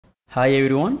Hi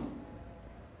everyone,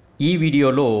 ఈ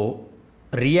వీడియోలో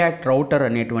react router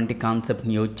అనేటువంటి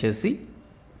కాన్సెప్ట్ని యూజ్ చేసి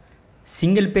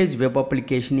సింగిల్ పేజ్ వెబ్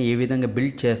అప్లికేషన్ని ఏ విధంగా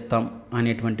బిల్డ్ చేస్తాం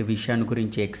అనేటువంటి విషయాన్ని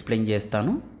గురించి ఎక్స్ప్లెయిన్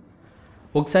చేస్తాను.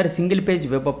 ఒకసారి సింగిల్ పేజ్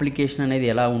వెబ్ అప్లికేషన్ అనేది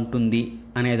ఎలా ఉంటుంది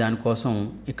అనే దానికోసం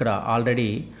ఇక్కడ ఆల్రెడీ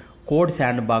కోడ్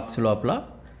శాండ్ బాక్స్ లోపల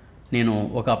నేను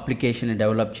ఒక అప్లికేషన్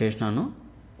డెవలప్ చేసినాను.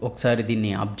 ఒకసారి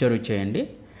దీన్ని అబ్జర్వ్ చేయండి.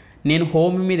 నేను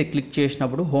హోమ్ మీద క్లిక్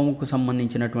చేసినప్పుడు హోమ్కు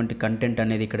సంబంధించినటువంటి కంటెంట్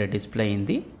అనేది ఇక్కడ డిస్ప్లే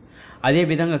అయింది.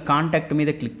 అదేవిధంగా కాంటాక్ట్ మీద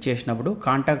క్లిక్ చేసినప్పుడు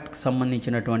కాంటాక్ట్కి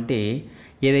సంబంధించినటువంటి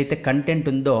ఏదైతే కంటెంట్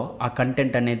ఉందో ఆ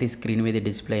కంటెంట్ అనేది స్క్రీన్ మీద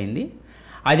డిస్ప్లే అయింది.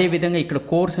 అదేవిధంగా ఇక్కడ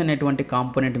కోర్స్ అనేటువంటి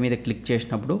కాంపోనెంట్ మీద క్లిక్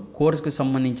చేసినప్పుడు కోర్స్కి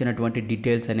సంబంధించినటువంటి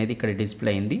డీటెయిల్స్ అనేది ఇక్కడ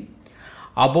డిస్ప్లే అయింది.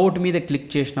 అబౌట్ మీద క్లిక్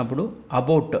చేసినప్పుడు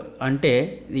అబౌట్ అంటే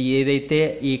ఏదైతే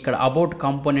ఇక్కడ అబౌట్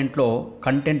కాంపోనెంట్లో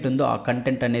కంటెంట్ ఉందో ఆ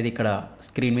కంటెంట్ అనేది ఇక్కడ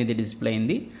స్క్రీన్ మీద డిస్ప్లే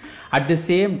అయింది. అట్ ది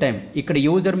సేమ్ టైం ఇక్కడ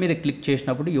యూజర్ మీద క్లిక్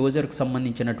చేసినప్పుడు యూజర్కి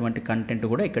సంబంధించినటువంటి కంటెంట్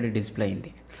కూడా ఇక్కడ డిస్ప్లే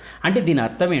అయింది. అంటే దీని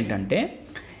అర్థం ఏంటంటే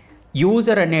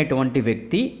యూజర్ అనేటువంటి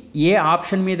వ్యక్తి ఏ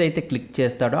ఆప్షన్ మీద అయితే క్లిక్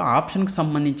చేస్తాడో ఆ ఆప్షన్కి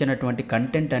సంబంధించినటువంటి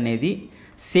కంటెంట్ అనేది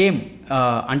సేమ్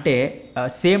అంటే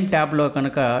సేమ్ ట్యాబ్లో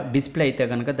కనుక డిస్ప్లే అయితే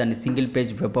కనుక దాన్ని సింగిల్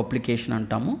పేజ్ వెబ్ అప్లికేషన్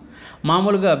అంటాము.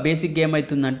 మామూలుగా బేసిక్గా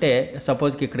ఏమవుతుందంటే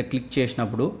సపోజ్కి ఇక్కడ క్లిక్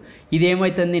చేసినప్పుడు ఇది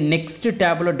ఏమవుతుంది, నెక్స్ట్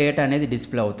ట్యాబ్లో డేటా అనేది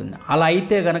డిస్ప్లే అవుతుంది. అలా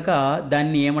అయితే కనుక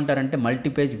దాన్ని ఏమంటారంటే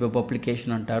మల్టీపేజ్ వెబ్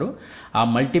అప్లికేషన్ అంటారు. ఆ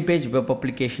మల్టీపేజ్ వెబ్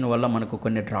అప్లికేషన్ వల్ల మనకు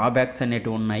కొన్ని డ్రాబ్యాక్స్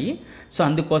అనేటివి ఉన్నాయి. సో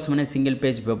అందుకోసమనే సింగిల్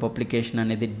పేజ్ వెబ్ అప్లికేషన్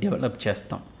అనేది డెవలప్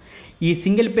చేస్తాం. ఈ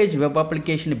single page web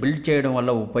application build చేయడం వల్ల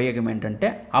ఉపయోగం ఏంటంటే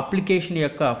అప్లికేషన్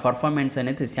యొక్క పర్ఫార్మెన్స్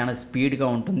అనేది చాలా స్పీడ్గా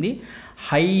ఉంటుంది.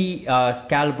 హై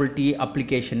స్కేలబిలిటీ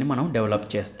అప్లికేషన్ని మనం డెవలప్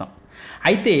చేస్తాం.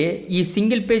 అయితే ఈ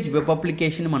సింగిల్ పేజ్ వెబ్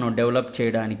అప్లికేషన్ మనం డెవలప్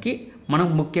చేయడానికి మనం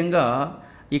ముఖ్యంగా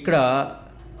ఇక్కడ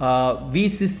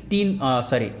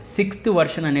సిక్స్త్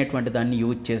వర్షన్ అనేటువంటి దాన్ని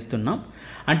యూజ్ చేస్తున్నాం.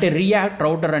 అంటే రియాక్ట్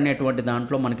రౌటర్ అనేటువంటి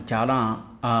దాంట్లో మనకి చాలా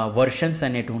వర్షన్స్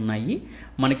అనేటివి ఉన్నాయి.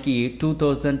 మనకి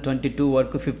 2022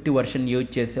 వరకు 5th వర్షన్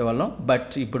యూజ్ చేసేవాళ్ళం.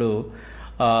 బట్ ఇప్పుడు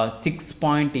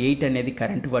 6.8 అనేది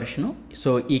కరెంట్ వర్షను.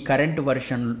 సో ఈ కరెంట్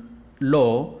వర్షన్లో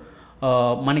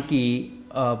మనకి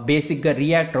బేసిక్గా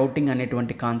రియాక్ట్ రౌటింగ్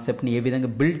అనేటువంటి కాన్సెప్ట్ని ఏ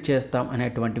విధంగా బిల్డ్ చేస్తాం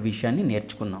అనేటువంటి విషయాన్ని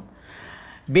నేర్చుకుందాం.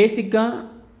 బేసిక్గా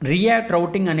రియాక్ట్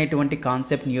రౌటింగ్ అనేటువంటి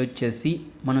కాన్సెప్ట్ని యూజ్ చేసి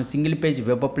మనం single page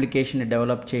web application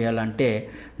develop చేయాలంటే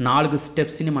 4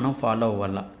 స్టెప్స్ని మనం ఫాలో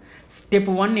అవ్వాలి.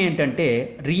 స్టెప్ 1 ఏంటంటే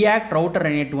రియాక్ట్ రౌటర్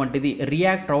అనేటువంటిది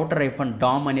రియాక్ట్ రౌటర్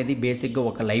 -DOM అనేది బేసిక్గా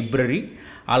ఒక లైబ్రరీ.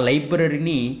 ఆ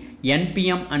లైబ్రరీని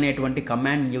npm అనేటువంటి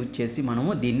కమాండ్ యూజ్ చేసి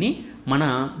మనము దీన్ని మన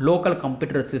లోకల్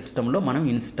కంప్యూటర్ సిస్టంలో మనం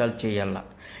ఇన్స్టాల్ చేయాలి.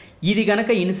 ఇది కనుక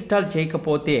ఇన్స్టాల్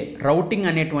చేయకపోతే రౌటింగ్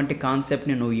అనేటువంటి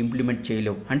కాన్సెప్ట్ని నువ్వు ఇంప్లిమెంట్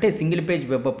చేయలేవు. అంటే సింగిల్ పేజ్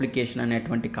వెబ్ అప్లికేషన్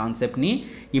అనేటువంటి కాన్సెప్ట్ని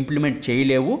ఇంప్లిమెంట్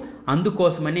చేయలేవు.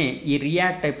 అందుకోసమనే ఈ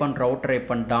రియాక్ట్ రౌటర్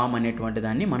DOM అనేటువంటి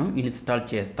దాన్ని మనం ఇన్స్టాల్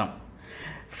చేస్తాం.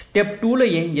 స్టెప్ 2లో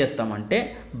ఏం చేస్తామంటే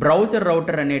బ్రౌజర్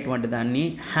రౌటర్ అనేటువంటి దాన్ని,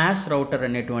 హ్యాష్ రౌటర్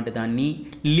అనేటువంటి దాన్ని,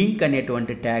 లింక్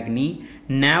అనేటువంటి ట్యాగ్ని,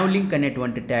 నావ్ లింక్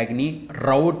అనేటువంటి ట్యాగ్ని,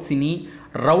 రౌట్స్ని,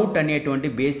 రౌట్ అనేటువంటి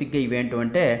బేసిక్గా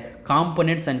ఇవేంటంటే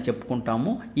కాంపోనెంట్స్ అని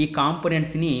చెప్పుకుంటాము. ఈ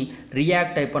కాంపోనెంట్స్ని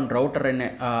రియాక్ట్ రౌటర్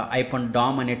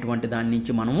DOM అనేటువంటి దాని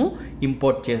నుంచి మనము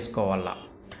ఇంపోర్ట్ చేసుకోవాలా.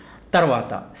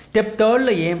 తర్వాత స్టెప్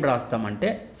 3లో ఏం రాస్తామంటే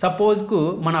సపోజ్కు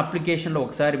మన అప్లికేషన్లో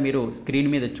ఒకసారి మీరు స్క్రీన్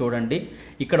మీద చూడండి.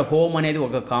 ఇక్కడ హోమ్ అనేది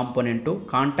ఒక కాంపోనెంటు,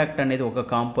 కాంటాక్ట్ అనేది ఒక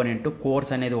కాంపోనెంటు,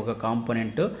 కోర్స్ అనేది ఒక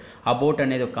కాంపోనెంటు, అబౌట్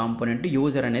అనేది ఒక కాంపోనెంటు,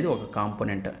 యూజర్ అనేది ఒక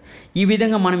కాంపోనెంట్. ఈ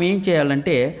విధంగా మనం ఏం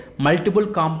చేయాలంటే మల్టిపుల్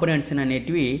కాంపోనెంట్స్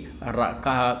అనేటివి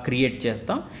క్రియేట్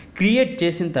చేస్తాం. క్రియేట్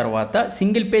చేసిన తర్వాత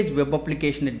single page web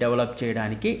application develop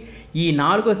చేయడానికి ఈ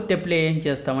 4వ స్టెప్లో ఏం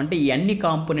చేస్తామంటే ఈ అన్ని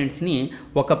కాంపోనెంట్స్ని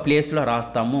ఒక ప్లేస్లో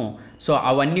రాస్తాము. సో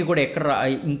అవన్నీ కూడా ఎక్కడ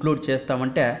ఇంక్లూడ్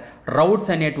చేస్తామంటే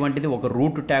రౌట్స్ అనేటువంటిది ఒక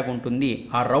రూట్ ట్యాగ్ ఉంటుంది.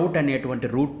 ఆ రౌట్ అనేటువంటి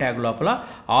రూట్ ట్యాగ్ లోపల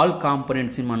ఆల్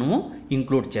కాంపోనెంట్స్ని మనము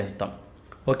ఇంక్లూడ్ చేస్తాం.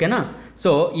 ఓకేనా?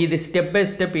 సో ఇది స్టెప్ బై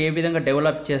స్టెప్ ఏ విధంగా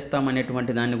డెవలప్ చేస్తాం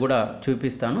అనేటువంటి దాన్ని కూడా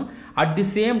చూపిస్తాను. అట్ ది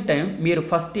సేమ్ టైం మీరు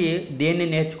ఫస్ట్ దేన్ని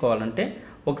నేర్చుకోవాలంటే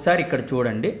ఒకసారి ఇక్కడ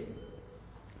చూడండి.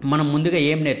 మనం ముందుగా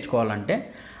ఏం నేర్చుకోవాలంటే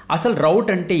అసలు రౌట్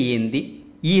అంటే ఏంది,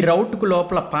 ఈ రౌట్కు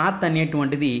లోపల పాత్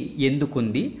అనేటువంటిది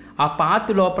ఎందుకుంది, ఆ పాత్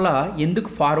లోపల ఎందుకు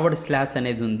ఫార్వర్డ్ స్లాష్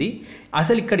అనేది ఉంది,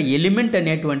 అసలు ఇక్కడ ఎలిమెంట్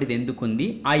అనేటువంటిది ఎందుకుంది,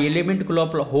 ఆ ఎలిమెంట్కు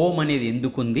లోపల హోమ్ అనేది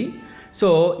ఎందుకుంది. సో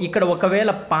ఇక్కడ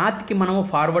ఒకవేళ పాత్కి మనము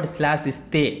ఫార్వర్డ్ స్లాష్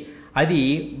ఇస్తే అది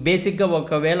బేసిక్గా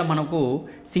ఒకవేళ మనకు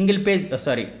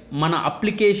మన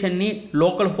అప్లికేషన్ని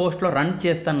లోకల్ హోస్ట్లో రన్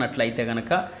చేస్తున్నట్లయితే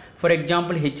కనుక ఫర్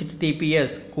ఎగ్జాంపుల్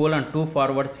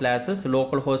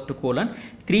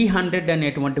https://localhost:300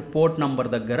 అనేటువంటి పోర్ట్ నంబర్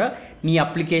దగ్గర నీ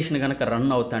అప్లికేషన్ కనుక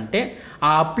రన్ అవుతుంటే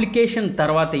ఆ అప్లికేషన్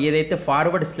తర్వాత ఏదైతే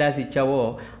ఫార్వర్డ్ స్లాష్ ఇచ్చావో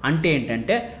అంటే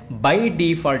ఏంటంటే బై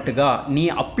డిఫాల్ట్గా నీ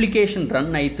అప్లికేషన్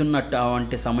రన్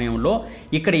అవుతున్నటువంటి సమయంలో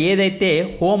ఇక్కడ ఏదైతే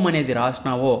హోమ్ అనేది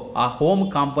రాసినావో ఆ హోమ్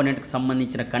కాంపోనెంట్కి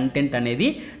సంబంధించిన కంటెంట్ అనేది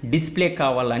డిస్ప్లే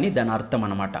కావాలని దాని అర్థం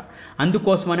అనమాట.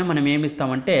 అందుకోసమనే మనం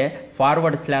ఏమిస్తామంటే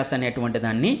ఫార్వర్డ్ స్లాష్ అనేటువంటి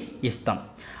దాన్ని ఇస్తాం.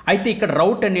 అయితే ఇక్కడ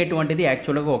రౌట్ అనేటువంటిది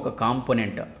యాక్చువల్గా ఒక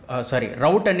కాంపోనెంట్,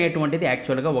 రౌట్ అనేటువంటిది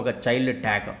యాక్చువల్గా ఒక చైల్డ్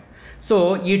ట్యాగ్. సో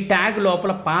ఈ ట్యాగ్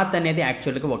లోపల పాత్ అనేది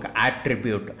యాక్చువల్గా ఒక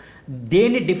యాట్రిబ్యూట్.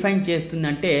 దేన్ని డిఫైన్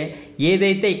చేస్తుందంటే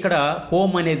ఏదైతే ఇక్కడ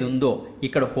హోమ్ అనేది ఉందో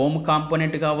ఇక్కడ హోమ్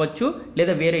కాంపోనెంట్ కావచ్చు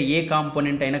లేదా వేరే ఏ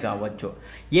కాంపోనెంట్ అయినా కావచ్చు.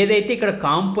 ఏదైతే ఇక్కడ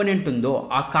కాంపోనెంట్ ఉందో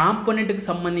ఆ కాంపోనెంట్కి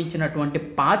సంబంధించినటువంటి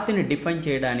పాత్ని డిఫైన్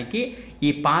చేయడానికి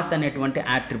ఈ పాత్ అనేటువంటి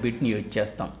యాట్రిబ్యూట్ని యూజ్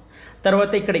చేస్తాం.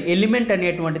 తర్వాత ఇక్కడ ఎలిమెంట్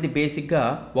అనేటువంటిది బేసిక్గా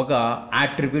ఒక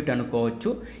యాట్రిబ్యూట్ అనుకోవచ్చు.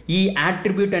 ఈ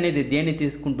యాట్రిబ్యూట్ అనేది దేన్ని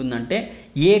తీసుకుంటుందంటే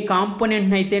ఏ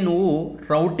కాంపోనెంట్ని అయితే నువ్వు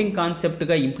రౌటింగ్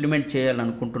కాన్సెప్ట్గా ఇంప్లిమెంట్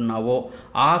చేయాలనుకుంటున్నావో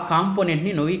ఆ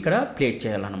కాంపోనెంట్ని నువ్వు ఇక్కడ ప్లే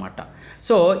చేయాలన్నమాట.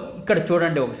 సో ఇక్కడ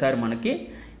చూడండి ఒకసారి మనకి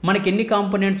ఎన్ని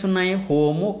కాంపోనెంట్స్ ఉన్నాయి?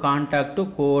 Home, contact,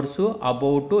 course,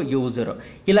 about, user,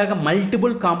 ఇలాగ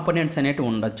మల్టిపుల్ కాంపోనెంట్స్ అనేవి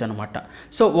ఉండొచ్చు అనమాట.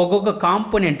 సో ఒక్కొక్క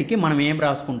కాంపోనెంట్కి మనం ఏం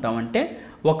రాసుకుంటామంటే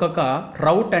ఒక్కొక్క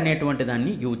రౌట్ అనేటువంటి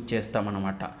దాన్ని యూజ్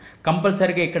చేస్తామన్నమాట.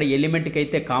 కంపల్సరీగా ఇక్కడ ఎలిమెంట్కి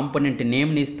అయితే కాంపోనెంట్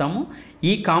నేమ్ని ఇస్తాము.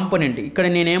 ఈ కాంపోనెంట్ ఇక్కడ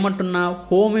నేనేమంటున్నా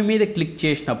హోమ్ మీద క్లిక్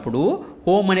చేసినప్పుడు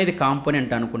హోమ్ అనేది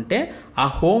కాంపోనెంట్ అనుకుంటే ఆ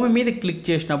హోమ్ మీద క్లిక్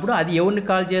చేసినప్పుడు అది ఎవరిని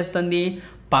కాల్ చేస్తుంది?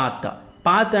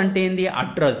 పాత్ అంటే ఏంది?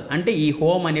 అడ్రస్. అంటే ఈ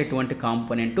హోమ్ అనేటువంటి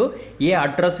కాంపోనెంట్ ఏ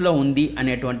అడ్రస్లో ఉంది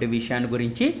అనేటువంటి విషయాన్ని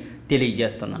గురించి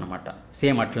తెలియజేస్తుంది అనమాట.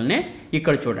 సేమ్ అట్లనే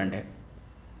ఇక్కడ చూడండి,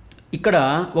 ఇక్కడ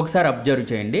ఒకసారి అబ్జర్వ్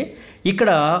చేయండి. ఇక్కడ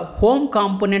హోమ్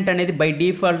కాంపోనెంట్ అనేది బై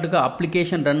డిఫాల్ట్గా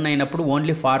అప్లికేషన్ రన్ అయినప్పుడు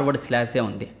ఓన్లీ ఫార్వర్డ్ స్లాషే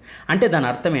ఉంది. అంటే దాని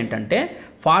అర్థం ఏంటంటే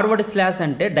ఫార్వర్డ్ స్లాష్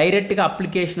అంటే డైరెక్ట్గా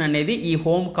అప్లికేషన్ అనేది ఈ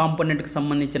హోమ్ కాంపోనెంట్కి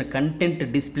సంబంధించిన కంటెంట్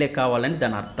డిస్ప్లే కావాలని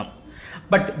దాని అర్థం.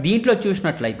 బట్ దీంట్లో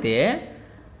చూసినట్లయితే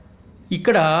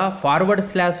ఇక్కడ ఫార్వర్డ్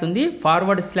స్లాష్ ఉంది,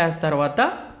 ఫార్వర్డ్ స్లాష్ తర్వాత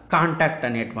కాంటాక్ట్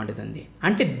అనేటువంటిది ఉంది.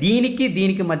 అంటే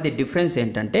దీనికి మధ్య డిఫరెన్స్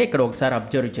ఏంటంటే ఇక్కడ ఒకసారి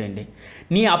అబ్జర్వ్ చేయండి.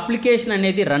 నీ అప్లికేషన్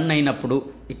అనేది రన్ అయినప్పుడు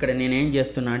ఇక్కడ నేనేం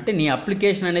చేస్తున్నా అంటే నీ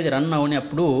అప్లికేషన్ అనేది రన్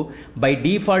అవునప్పుడు బై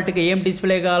డిఫాల్ట్గా ఏం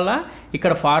డిస్ప్లే కావాలా?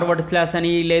 ఇక్కడ ఫార్వర్డ్ స్లాష్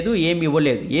అని లేదు, ఏమి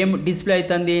ఇవ్వలేదు. ఏం డిస్ప్లే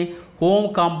అవుతుంది? హోమ్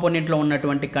కాంపోనెంట్లో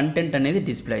ఉన్నటువంటి కంటెంట్ అనేది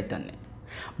డిస్ప్లే అవుతుంది.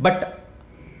 బట్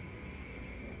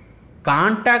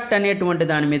కాంటాక్ట్ అనేటువంటి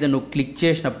దాని మీద నువ్వు క్లిక్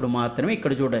చేసినప్పుడు మాత్రమే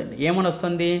ఇక్కడ చూడండి ఏమని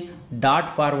వస్తుంది?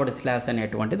 .ఫార్వర్డ్ స్లాష్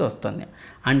అనేటువంటిది వస్తుంది.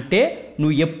 అంటే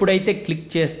నువ్వు ఎప్పుడైతే క్లిక్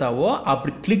చేస్తావో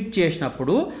అప్పుడు క్లిక్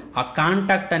చేసినప్పుడు ఆ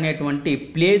కాంటాక్ట్ అనేటువంటి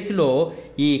ప్లేస్లో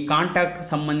ఈ కాంటాక్ట్కి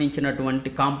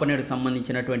సంబంధించినటువంటి కాంపోనెంట్కి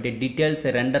సంబంధించినటువంటి డీటెయిల్స్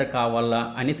రెండర్ కావాలా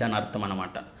అని దాని అర్థం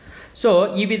అనమాట. సో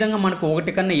ఈ విధంగా మనకు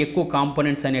ఒకటి కన్నా ఎక్కువ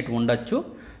కాంపోనెంట్స్ అనేటివి ఉండొచ్చు.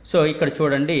 సో ఇక్కడ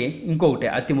చూడండి ఇంకొకటి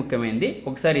అతి ముఖ్యమైనది,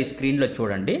 ఒకసారి ఈ స్క్రీన్లో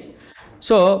చూడండి.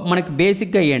 సో మనకి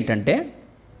బేసిక్గా ఏంటంటే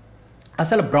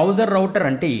అసలు బ్రౌజర్ రౌటర్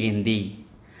అంటే ఏంది?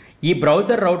 ఈ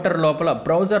బ్రౌజర్ రౌటర్ లోపల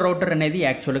బ్రౌజర్ రౌటర్ అనేది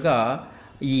యాక్చువల్గా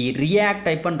ఈ రియాక్ట్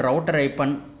ఐపన్ రౌటర్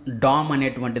ఐపన్ డామ్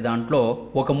అనేటువంటి దాంట్లో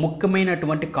ఒక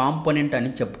ముఖ్యమైనటువంటి కాంపోనెంట్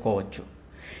అని చెప్పుకోవచ్చు.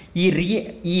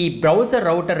 ఈ బ్రౌజర్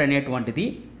రౌటర్ అనేటువంటిది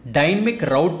డైనమిక్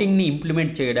రౌటింగ్ని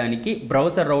ఇంప్లిమెంట్ చేయడానికి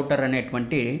బ్రౌజర్ రౌటర్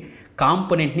అనేటువంటి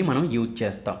కాంపోనెంట్ని మనం యూజ్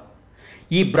చేస్తాం.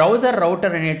 ఈ బ్రౌజర్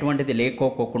రౌటర్ అనేటువంటిది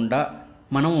లేకోకుండా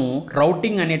మనము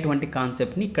రౌటింగ్ అనేటువంటి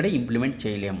కాన్సెప్ట్ని ఇక్కడ ఇంప్లిమెంట్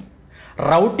చేయలేము.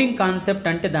 రౌటింగ్ కాన్సెప్ట్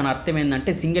అంటే దాని అర్థం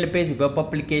ఏంటంటే సింగిల్ పేజ్ వెబ్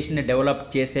అప్లికేషన్ని డెవలప్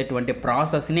చేసేటువంటి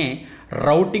ప్రాసెస్నే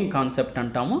రౌటింగ్ కాన్సెప్ట్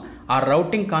అంటాము. ఆ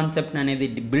రౌటింగ్ కాన్సెప్ట్ అనేది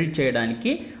బిల్డ్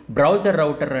చేయడానికి బ్రౌజర్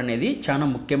రౌటర్ అనేది చాలా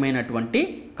ముఖ్యమైనటువంటి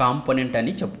కాంపోనెంట్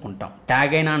అని చెప్పుకుంటాం.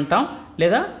 ట్యాగ్ అయినా అంటాం,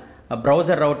 లేదా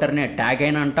బ్రౌజర్ రౌటర్నే ట్యాగ్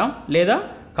అయినా అంటాం, లేదా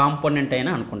కాంపోనెంట్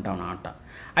అయినా అనుకుంటాం అన్నమాట.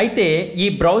 అయితే ఈ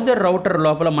బ్రౌజర్ రౌటర్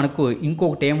లోపల మనకు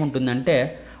ఇంకొకటి ఏముంటుందంటే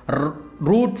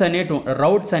రౌట్స్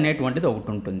అనేటువంటిది ఒకటి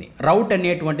ఉంటుంది. రౌట్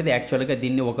అనేటువంటిది యాక్చువల్గా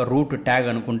దీన్ని ఒక రూట్ ట్యాగ్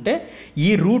అనుకుంటే ఈ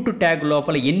రూట్ ట్యాగ్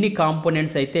లోపల ఎన్ని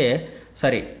కాంపోనెంట్స్ అయితే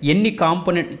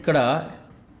ఇక్కడ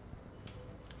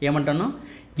ఏమంటాను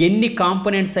ఎన్ని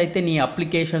కాంపోనెంట్స్ అయితే నీ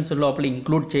అప్లికేషన్స్ లోపల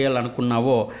ఇంక్లూడ్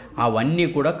చేయాలనుకున్నావో అవన్నీ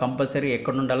కూడా కంపల్సరీ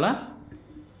ఎక్కడ ఉండాలా?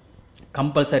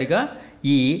 కంపల్సరీగా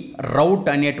ఈ రౌట్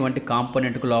అనేటువంటి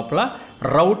కాంపోనెంట్కి లోపల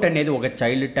రౌట్ అనేది ఒక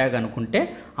చైల్డ్ ట్యాగ్ అనుకుంటే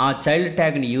ఆ చైల్డ్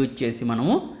ట్యాగ్ని యూజ్ చేసి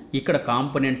మనము ఇక్కడ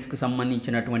కాంపోనెంట్స్కి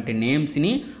సంబంధించినటువంటి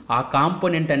నేమ్స్ని ఆ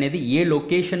కాంపోనెంట్ అనేది ఏ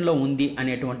లొకేషన్లో ఉంది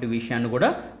అనేటువంటి విషయాన్ని కూడా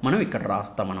మనం ఇక్కడ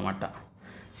రాస్తామన్నమాట.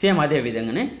 సేమ్ అదే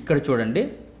విధంగానే ఇక్కడ చూడండి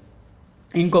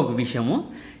ఇంకొక విషయము,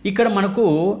 ఇక్కడ మనకు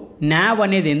nav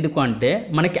అనేది ఎందుకు అంటే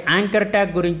మనకి యాంకర్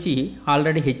ట్యాగ్ గురించి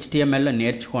ఆల్రెడీ HTMLలో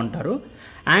నేర్చుకుంటారు.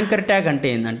 యాంకర్ ట్యాగ్ అంటే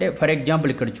ఏంటంటే ఫర్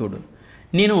ఎగ్జాంపుల్ ఇక్కడ చూడు,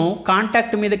 నేను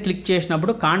కాంటాక్ట్ మీద క్లిక్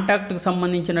చేసినప్పుడు కాంటాక్ట్కి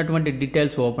సంబంధించినటువంటి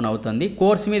డీటెయిల్స్ ఓపెన్ అవుతుంది.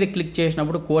 కోర్స్ మీద క్లిక్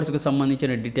చేసినప్పుడు కోర్సుకు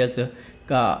సంబంధించిన డీటెయిల్స్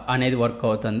అనేది వర్క్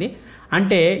అవుతుంది.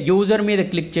 అంటే యూజర్ మీద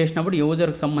క్లిక్ చేసినప్పుడు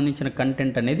యూజర్కి సంబంధించిన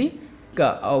కంటెంట్ అనేది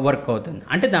వర్క్ అవుతుంది.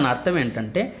 అంటే దాని అర్థం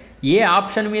ఏంటంటే ఏ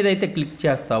ఆప్షన్ మీద అయితే క్లిక్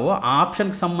చేస్తావో ఆ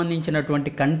ఆప్షన్కి సంబంధించినటువంటి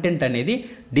కంటెంట్ అనేది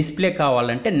డిస్ప్లే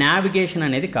కావాలంటే నావిగేషన్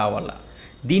అనేది కావాలా.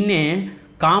 దీన్నే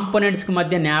కాంపోనెంట్స్కి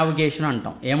మధ్య నావిగేషన్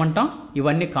అంటాం. ఏమంటాం?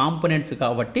 ఇవన్నీ కాంపోనెంట్స్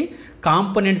కాబట్టి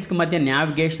కాంపోనెంట్స్కి మధ్య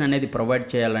నావిగేషన్ అనేది ప్రొవైడ్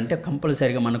చేయాలంటే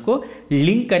కంపల్సరీగా మనకు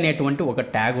లింక్ అనేటువంటి ఒక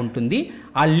ట్యాగ్ ఉంటుంది.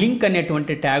 ఆ లింక్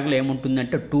అనేటువంటి ట్యాగ్లో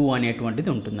ఏముంటుందంటే టు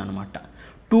అనేటువంటిది ఉంటుందన్నమాట.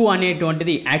 టు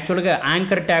అనేటువంటిది యాక్చువల్గా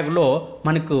యాంకర్ ట్యాగ్లో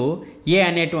మనకు ఏ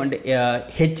అనేటువంటి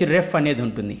హెచ్రెఫ్ అనేది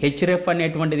ఉంటుంది. హెచ్రెఫ్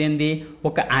అనేటువంటిది ఏంది?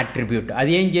 ఒక యాట్రిబ్యూట్.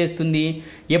 అది ఏం చేస్తుంది?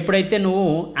 ఎప్పుడైతే నువ్వు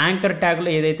యాంకర్ ట్యాగ్లో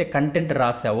ఏదైతే కంటెంట్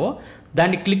రాసావో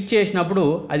దాన్ని క్లిక్ చేసినప్పుడు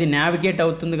అది నావిగేట్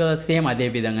అవుతుంది కదా, సేమ్ అదే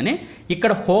విధంగానే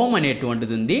ఇక్కడ హోమ్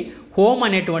అనేటువంటిది ఉంది. హోమ్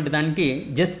అనేటువంటి దానికి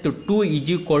జస్ట్ టు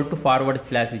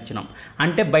 =/ ఇచ్చినాం.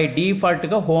 అంటే బై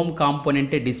డిఫాల్ట్గా హోమ్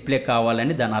కాంపోనెంటే డిస్ప్లే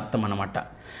కావాలని దాని అర్థం అనమాట.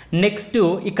 నెక్స్ట్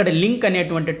ఇక్కడ లింక్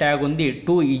అనేటువంటి ట్యాగ్ ఉంది.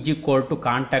 టు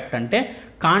కాంటాక్ట్ అంటే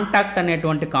కాంటాక్ట్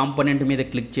అనేటువంటి కాంపోనెంట్ మీద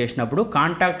క్లిక్ చేసినప్పుడు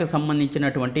కాంటాక్ట్కి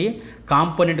సంబంధించినటువంటి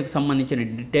కాంపోనెంట్కి సంబంధించిన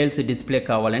డీటెయిల్స్ డిస్ప్లే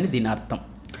కావాలని దీని అర్థం.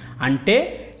 అంటే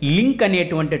లింక్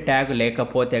అనేటువంటి ట్యాగ్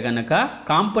లేకపోతే కనుక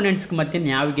కాంపోనెంట్స్కి మధ్య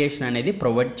నావిగేషన్ అనేది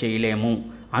ప్రొవైడ్ చేయలేము.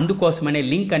 అందుకోసమనే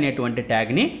లింక్ అనేటువంటి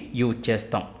ట్యాగ్ని యూజ్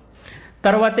చేస్తాం.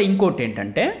 తర్వాత ఇంకోటి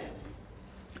ఏంటంటే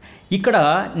ఇక్కడ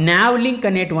nav లింక్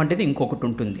అనేటువంటిది ఇంకొకటి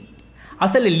ఉంటుంది.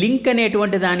 అసలు లింక్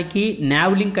అనేటువంటి దానికి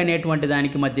nav లింక్ అనేటువంటి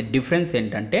దానికి మధ్య డిఫరెన్స్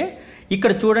ఏంటంటే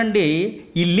ఇక్కడ చూడండి,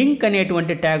 ఈ లింక్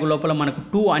అనేటువంటి ట్యాగ్ లోపల మనకు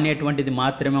టు అనేటువంటిది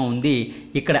మాత్రమే ఉంది.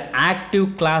 ఇక్కడ యాక్టివ్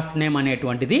క్లాస్ నేమ్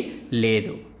అనేటువంటిది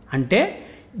లేదు. అంటే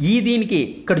దీనికి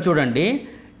ఇక్కడ చూడండి,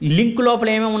 లింక్ లోపల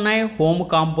ఏమేమి ఉన్నాయి? Home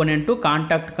component,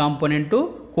 contact component,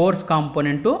 course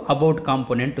component, about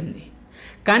component ఉంది.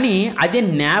 కానీ అదే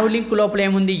nav లింక్ లోపల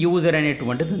ఏముంది? యూజర్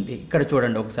అనేటువంటిది ఉంది. ఇక్కడ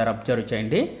చూడండి, ఒకసారి అబ్జర్వ్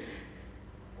చేయండి.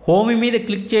 హోమ్ మీద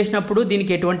క్లిక్ చేసినప్పుడు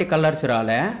దీనికి ఎటువంటి కలర్స్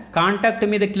రాలే, కాంటాక్ట్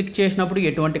మీద క్లిక్ చేసినప్పుడు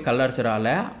ఎటువంటి కలర్స్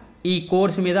రాలే, ఈ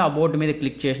కోర్స్ మీద అబౌట్ మీద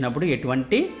క్లిక్ చేసినప్పుడు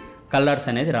ఎటువంటి కలర్స్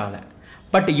అనేది రాలే.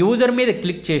 బట్ యూజర్ మీద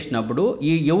క్లిక్ చేసినప్పుడు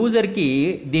ఈ యూజర్కి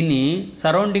దీన్ని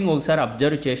సరౌండింగ్ ఒకసారి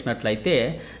అబ్జర్వ్ చేసినట్లయితే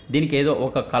దీనికి ఏదో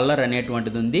ఒక కలర్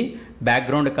అనేటువంటిది ఉంది,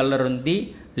 బ్యాక్గ్రౌండ్ కలర్ ఉంది,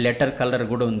 లెటర్ కలర్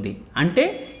కూడా ఉంది. అంటే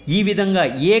ఈ విధంగా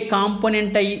ఏ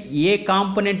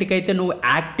కాంపోనెంట్కి అయితే నువ్వు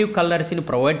యాక్టివ్ కలర్స్ని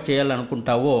ప్రొవైడ్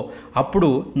చేయాలనుకుంటావో అప్పుడు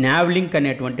nav లింక్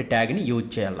అనేటువంటి ట్యాగ్ని యూజ్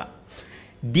చేయాలి.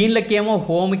 దీనిలోకేమో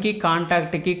హోమ్కి,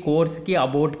 కాంటాక్ట్కి, కోర్స్కి,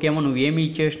 అబౌట్కి ఏమో నువ్వేమి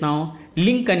ఇచ్చేసినావు?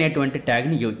 లింక్ అనేటువంటి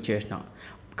ట్యాగ్ని యూజ్ చేసినావు.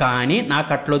 కానీ నాకు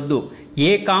అట్లొద్దు,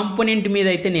 ఏ కాంపోనెంట్ మీద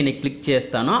అయితే నేను క్లిక్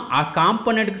చేస్తానో ఆ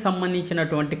కాంపోనెంట్కి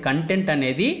సంబంధించినటువంటి కంటెంట్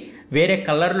అనేది వేరే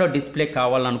కలర్లో డిస్ప్లే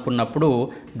కావాలనుకున్నప్పుడు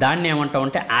దాన్ని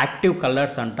ఏమంటామంటే యాక్టివ్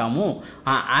కలర్స్ అంటాము.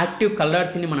 ఆ యాక్టివ్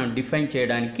కలర్స్ని మనం డిఫైన్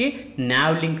చేయడానికి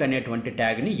nav లింక్ అనేటువంటి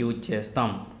ట్యాగ్ని యూజ్ చేస్తాం.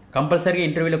 కంపల్సరీగా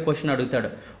ఇంటర్వ్యూలో క్వశ్చన్ అడుగుతాడు,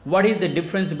 what is the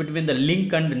difference between the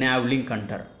link and nav link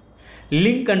అంటారు.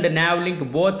 Link and nav link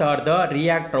both are the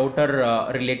react router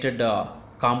related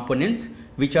components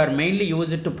which are mainly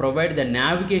used to provide the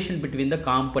navigation between the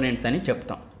components అని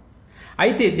చెప్తాం.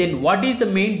 అయితే then what is the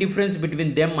main difference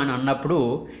between them అని అన్నప్పుడు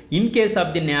in case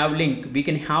of the nav link we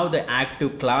can have the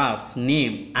active class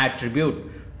name attribute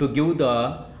to give the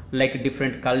like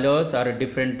different colors or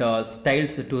different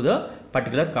styles to the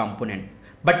particular component.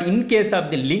 But in case of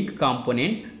the link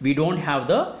component we don't have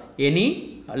the any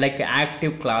like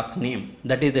active class name.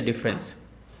 That is the difference.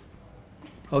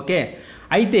 Okay,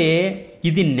 అయితే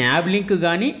ఇది nav link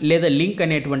కానీ లేదా link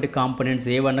అనేటువంటి components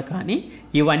ఏవన్నా కానీ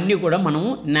ఇవన్నీ కూడా మనము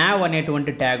nav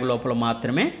అనేటువంటి ట్యాగ్ లోపల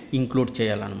మాత్రమే ఇంక్లూడ్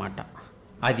చేయాలన్నమాట.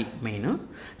 అది మెయిన్.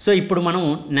 సో ఇప్పుడు మనం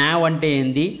nav అంటే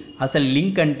ఏంది, అసలు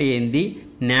లింక్ అంటే ఏంది,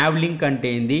 nav లింక్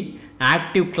అంటే ఏంది,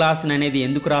 యాక్టివ్ క్లాస్ అనేది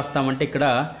ఎందుకు రాస్తామంటే ఇక్కడ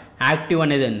యాక్టివ్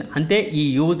అనేది అంటే ఈ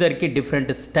యూజర్కి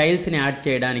డిఫరెంట్ స్టైల్స్ని యాడ్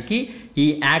చేయడానికి ఈ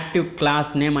యాక్టివ్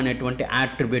క్లాస్ నేమ్ అనేటువంటి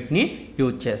యాట్రిబ్యూట్ని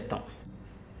యూజ్ చేస్తాం.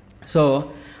 సో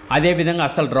అదేవిధంగా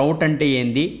అసలు రౌట్ అంటే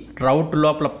ఏంది, రౌట్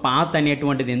లోపల పాత్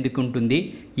అనేటువంటిది ఎందుకు ఉంటుంది,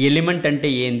 ఎలిమెంట్ అంటే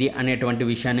ఏంది అనేటువంటి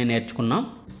విషయాన్ని నేర్చుకున్నాం.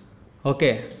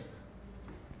 ఓకే,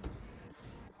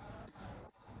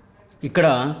 ఇక్కడ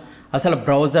అసలు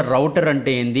బ్రౌజర్ రౌటర్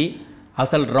అంటే ఏంది,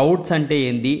 అసలు రౌట్స్ అంటే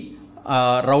ఏంది,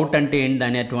 రౌట్ అంటే ఏంది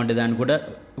అనేటువంటి దాని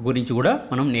గురించి కూడా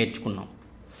మనం నేర్చుకున్నాం.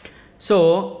 సో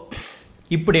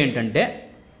ఇప్పుడు ఏంటంటే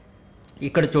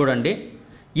ఇక్కడ చూడండి,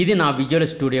 ఇది నా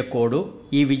విజువల్ స్టూడియో కోడ్.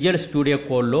 ఈ విజువల్ స్టూడియో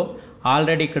కోడ్లో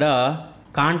ఆల్రెడీ ఇక్కడ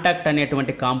కాంటాక్ట్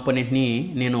అనేటువంటి కాంపోనెంట్ని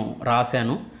నేను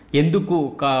రాశాను. ఎందుకు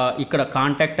ఇక్కడ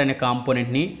కాంటాక్ట్ అనే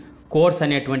కాంపోనెంట్ని, కోర్స్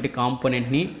అనేటువంటి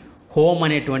కాంపోనెంట్ని, హోమ్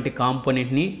అనేటువంటి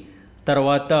కాంపోనెంట్ని,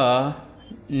 తర్వాత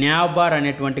న్యాబార్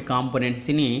అనేటువంటి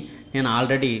కాంపోనెంట్స్ని నేను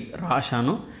ఆల్రెడీ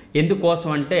రాశాను. ఎందుకోసం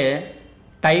అంటే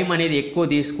టైం అనేది ఎక్కువ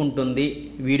తీసుకుంటుంది,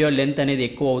 వీడియో లెంత్ అనేది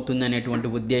ఎక్కువ అవుతుంది అనేటువంటి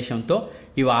ఉద్దేశంతో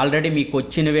ఇవి ఆల్రెడీ మీకు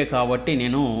వచ్చినవే కాబట్టి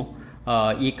నేను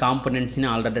ఈ కాంపోనెంట్స్ని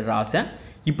ఆల్రెడీ రాశా.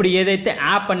 ఇప్పుడు ఏదైతే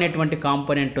యాప్ అనేటువంటి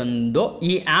కాంపోనెంట్ ఉందో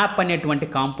ఈ యాప్ అనేటువంటి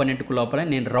కాంపోనెంట్కు లోపల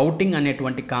నేను రౌటింగ్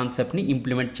అనేటువంటి కాన్సెప్ట్ని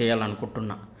ఇంప్లిమెంట్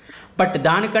చేయాలనుకుంటున్నా. బట్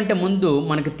దానికంటే ముందు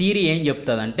మనకి థియరీ ఏం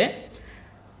చెప్తుందంటే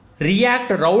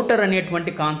రియాక్ట్ రౌటర్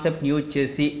అనేటువంటి కాన్సెప్ట్ని యూజ్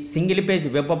చేసి సింగిల్ పేజ్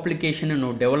వెబ్ అప్లికేషన్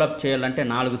నువ్వు డెవలప్ చేయాలంటే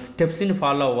 4 స్టెప్స్ని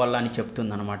ఫాలో అవ్వాలని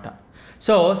చెప్తుందనమాట.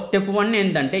 సో స్టెప్ 1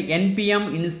 ఏంటంటే npm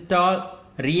install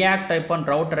react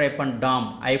router dom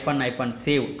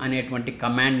 -save అనేటువంటి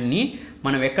కమాండ్ని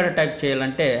మనం ఎక్కడ టైప్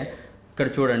చేయాలంటే ఇక్కడ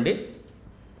చూడండి,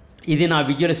 ఇది నా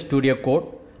విజువల్ స్టూడియో కోడ్.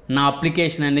 నా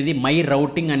అప్లికేషన్ అనేది మై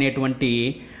రౌటింగ్ అనేటువంటి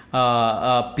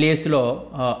ప్లేస్లో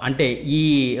అంటే ఈ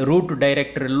రూట్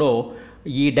డైరెక్టరీలో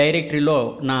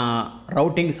నా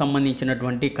రౌటింగ్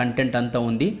సంబంధించినటువంటి కంటెంట్ అంతా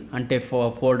ఉంది. అంటే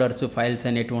ఫోల్డర్స్, ఫైల్స్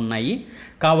అనేటివి ఉన్నాయి.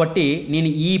 కాబట్టి నేను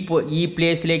ఈ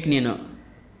ప్లేస్లోకి నేను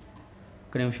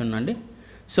ఒక నిమిషం ఉండండి.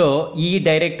 సో ఈ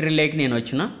డైరెక్టరీలోకి నేను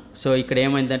వచ్చిన. సో ఇక్కడ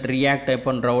ఏమైందంటే రియాక్ట్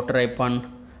router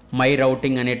మై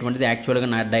రౌటింగ్ అనేటువంటిది యాక్చువల్గా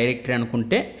నా డైరెక్టరీ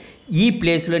అనుకుంటే ఈ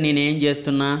ప్లేస్లో నేను ఏం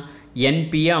చేస్తున్నా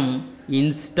npm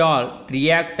install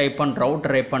react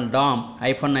router dom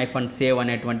 -save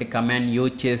అనేటువంటి కమాండ్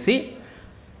యూజ్ చేసి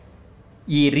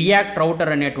ఈ రియాక్ట్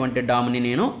రౌటర్ అనేటువంటి డామ్ని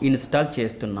నేను ఇన్స్టాల్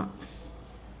చేస్తున్నా.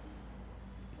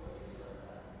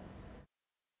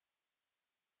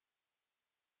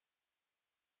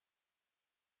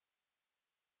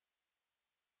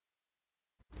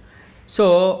 సో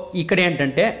ఇక్కడ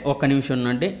ఏంటంటే ఒక నిమిషం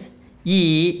ఉండండి,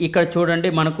 ఇక్కడ చూడండి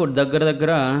మనకు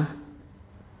దగ్గర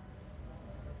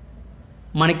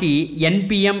మనకి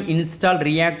npm ఇన్స్టాల్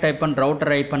రియాక్ట్ router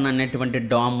అనేటువంటి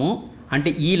డాము అంటే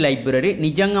ఈ లైబ్రరీ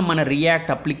నిజంగా మన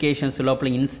రియాక్ట్ అప్లికేషన్స్ లోపల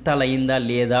ఇన్స్టాల్ అయిందా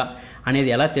లేదా అనేది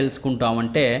ఎలా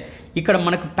తెలుసుకుంటామంటే ఇక్కడ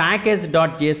మనకు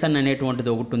package.json అనేటువంటిది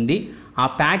ఒకటి ఉంది. ఆ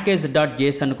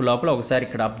package.jsonకు లోపల ఒకసారి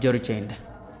ఇక్కడ అబ్జర్వ్ చేయండి.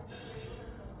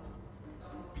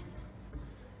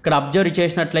 ఇక్కడ అబ్జర్వ్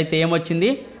చేసినట్లయితే ఏమొచ్చింది,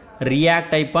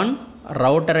 రియాక్ట్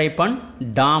router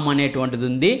dom అనేటువంటిది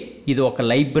ఉంది. ఇది ఒక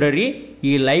లైబ్రరీ.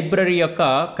 ఈ లైబ్రరీ యొక్క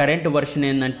కరెంట్ వర్షన్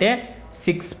ఏంటంటే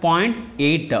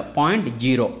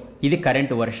 6.8.0. ఇది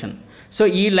కరెంట్ వర్షన్. సో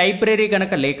ఈ లైబ్రరీ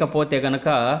కనుక లేకపోతే కనుక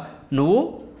నువ్వు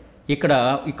ఇక్కడ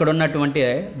ఉన్నటువంటి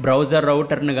బ్రౌజర్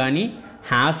రౌటర్ని కానీ,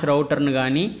 హ్యాష్ రౌటర్ని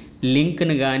కానీ,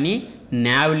 లింక్ని కానీ,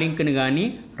 nav లింక్ని కానీ,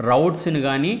 రౌట్స్ని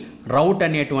కానీ, రౌట్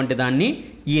అనేటువంటి దాన్ని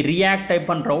ఈ రియాక్ట్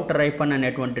router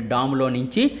అనేటువంటి డామ్లో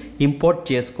నుంచి ఇంపోర్ట్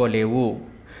చేసుకోలేవు.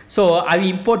 సో అవి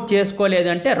ఇంపోర్ట్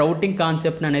చేసుకోలేదంటే రౌటింగ్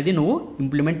కాన్సెప్ట్ అనేది నువ్వు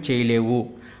ఇంప్లిమెంట్ చేయలేవు.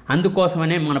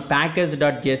 అందుకోసమనే మన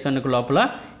package.jsonకు లోపల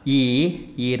ఈ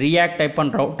రియాక్ట్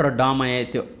router dom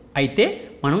అయితే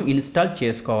మనం ఇన్స్టాల్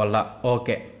చేసుకోవాలా.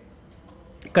 ఓకే,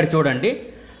 ఇక్కడ చూడండి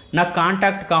నా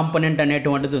కాంటాక్ట్ కాంపోనెంట్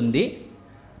అనేటువంటిది ఉంది,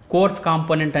 కోర్స్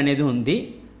కాంపోనెంట్ అనేది ఉంది,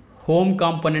 హోమ్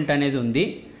కాంపోనెంట్ అనేది ఉంది,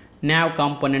 nav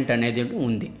కాంపోనెంట్ అనేది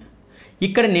ఉంది.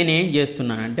 ఇక్కడ నేనేం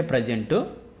చేస్తున్నానంటే ప్రజెంట్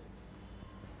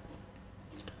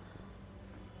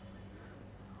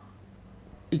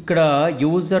ఇక్కడ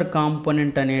యూజర్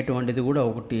కాంపోనెంట్ అనేటువంటిది కూడా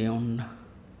ఒకటి ఉంది.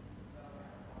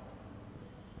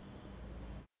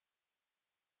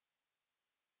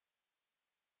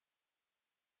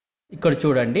 ఇక్కడ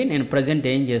చూడండి నేను ప్రజెంట్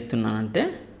ఏం చేస్తున్నానంటే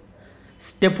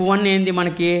స్టెప్ 1 ఏంది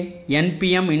మనకి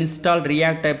npm install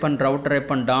react router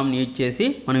డామ్ని use చేసి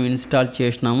మనం ఇన్స్టాల్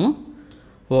చేసినాము.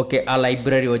 ఓకే, ఆ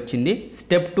లైబ్రరీ వచ్చింది.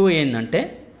 స్టెప్ 2 ఏంటంటే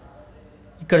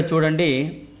ఇక్కడ చూడండి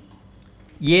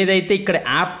ఏదైతే ఇక్కడ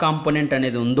యాప్ కాంపోనెంట్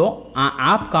అనేది ఉందో ఆ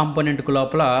యాప్ కాంపోనెంట్కు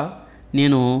లోపల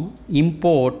నేను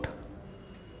ఇంపోర్ట్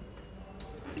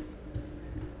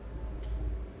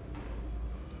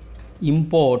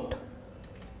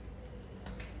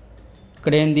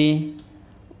ఇక్కడ ఏంది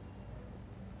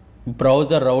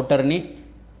బ్రౌజర్ రౌటర్ని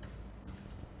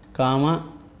కామా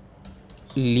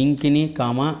లింక్ని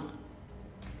కామా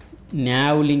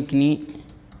nav లింక్ని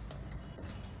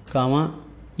కామా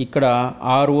ఇక్కడ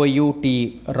rout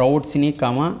రౌట్స్ని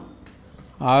కామా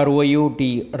rout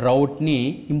రౌట్ని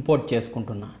ఇంపోర్ట్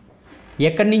చేసుకుంటున్నా.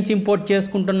 ఎక్కడి నుంచి ఇంపోర్ట్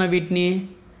చేసుకుంటున్నా వీటిని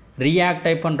రియాక్ట్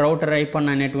router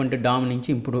అనేటువంటి డామ్ నుంచి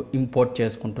ఇంపోర్ట్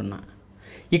చేసుకుంటున్నా.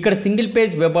 ఇక్కడ single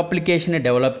page web application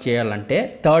develop చేయాలంటే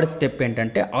థర్డ్ స్టెప్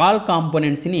ఏంటంటే ఆల్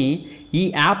కాంపోనెంట్స్ని ఈ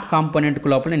యాప్ కాంపోనెంట్కు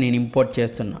లోపల నేను ఇంపోర్ట్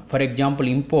చేస్తున్నా. ఫర్ ఎగ్జాంపుల్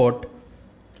ఇంపోర్ట్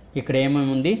ఇక్కడ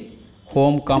ఏమేమి ఉంది,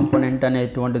 హోమ్ కాంపోనెంట్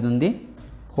అనేటువంటిది ఉంది,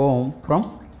 హోమ్ ఫ్రమ్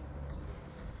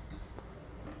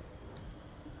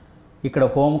ఇక్కడ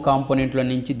హోమ్ కాంపోనెంట్లో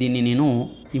నుంచి దీన్ని నేను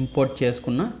ఇంపోర్ట్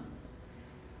చేసుకున్నా.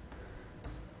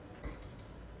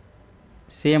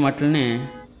 సేమ్ అట్లనే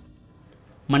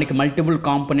మనకి మల్టిపుల్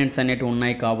కాంపోనెంట్స్ అనేటివి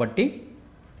ఉన్నాయి కాబట్టి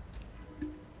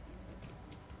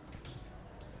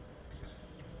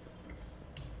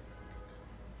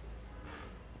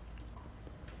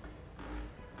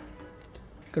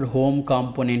ఇక్కడ home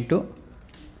component,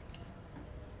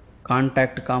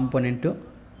 contact component,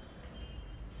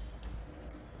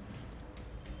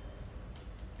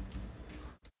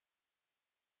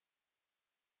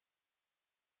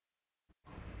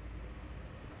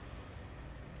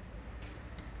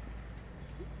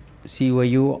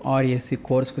 COU RSC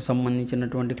కోర్సుకు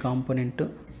సంబంధించినటువంటి కాంపోనెంట్,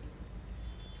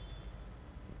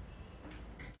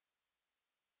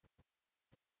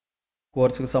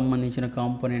 కోర్సుకు సంబంధించిన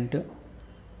కాంపోనెంట్,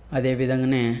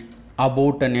 అదేవిధంగానే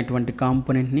అబౌట్ అనేటువంటి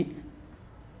కాంపోనెంట్ని,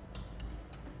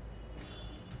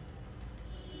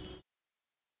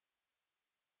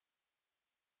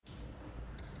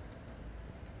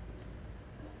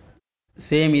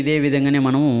 సేమ్ ఇదే విధంగానే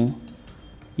మనము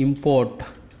ఇంపోర్ట్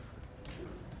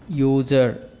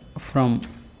యూజర్ ఫ్రమ్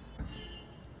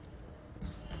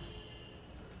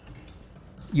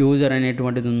యూజర్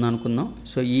అనేటువంటిది ఉందనుకుందాం.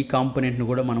 సో ఈ కాంపోనెంట్ని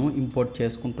కూడా మనం ఇంపోర్ట్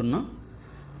చేసుకుంటున్నాం.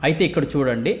 అయితే ఇక్కడ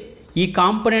చూడండి, ఈ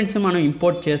కాంపోనెంట్స్ మనం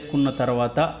ఇంపోర్ట్ చేసుకున్న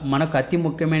తర్వాత మనకు అతి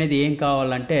ముఖ్యమైనది ఏం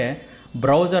కావాలంటే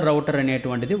బ్రౌజర్ రౌటర్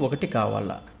అనేటువంటిది ఒకటి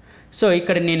కావాలా. సో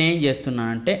ఇక్కడ నేనేం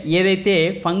చేస్తున్నానంటే ఏదైతే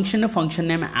ఫంక్షన్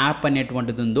నేమ్ యాప్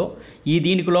అనేటువంటిది ఉందో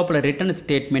దీనికి లోపల రిటర్న్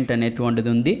స్టేట్మెంట్ అనేటువంటిది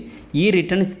ఉంది. ఈ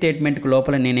రిటర్న్ స్టేట్మెంట్కి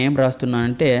లోపల నేనేం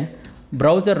రాస్తున్నానంటే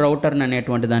బ్రౌజర్ రౌటర్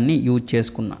అనేటువంటి దాన్ని యూజ్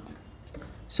చేసుకున్నా.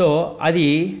 సో అది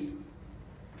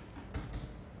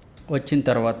వచ్చిన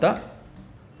తర్వాత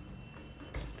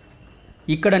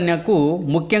ఇక్కడ నాకు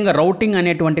ముఖ్యంగా రౌటింగ్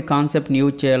అనేటువంటి కాన్సెప్ట్ని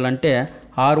యూజ్ చేయాలంటే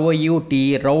ROUT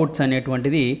రౌట్స్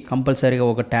అనేటువంటిది కంపల్సరీగా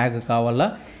ఒక ట్యాగ్ కావాలా.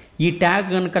 ఈ ట్యాగ్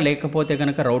కనుక లేకపోతే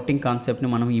కనుక రౌటింగ్ కాన్సెప్ట్ని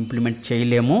మనం ఇంప్లిమెంట్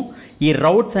చేయలేము. ఈ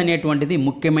రౌట్స్ అనేటువంటిది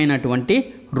ముఖ్యమైనటువంటి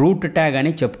రూట్ ట్యాగ్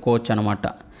అని చెప్పుకోవచ్చు అనమాట.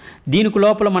 దీనికి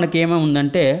లోపల మనకి ఏమేమి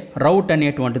ఉందంటే రౌట్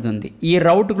అనేటువంటిది ఉంది. ఈ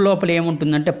రౌట్కి లోపల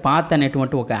ఏముంటుందంటే పాత్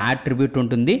అనేటువంటి ఒక యాట్రిబ్యూట్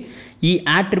ఉంటుంది. ఈ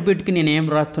యాట్రిబ్యూట్కి నేను ఏం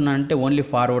రాస్తున్నానంటే ఓన్లీ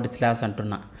ఫార్వర్డ్ స్లాష్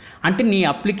అంటున్నా. అంటే నీ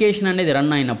అప్లికేషన్ అనేది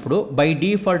రన్ అయినప్పుడు బై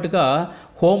డిఫాల్ట్గా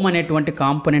హోమ్ అనేటువంటి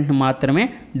కాంపోనెంట్ని మాత్రమే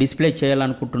డిస్ప్లే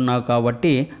చేయాలనుకుంటున్నావు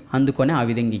కాబట్టి అందుకనే ఆ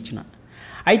విధంగా ఇచ్చిన.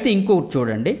 అయితే ఇంకొకటి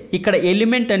చూడండి, ఇక్కడ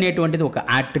ఎలిమెంట్ అనేటువంటిది ఒక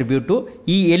యాట్రిబ్యూటు.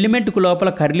 ఈ ఎలిమెంట్కు లోపల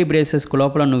కర్లీ బ్రేసెస్కు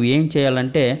లోపల నువ్వు ఏం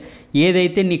చేయాలంటే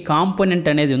ఏదైతే నీ కాంపోనెంట్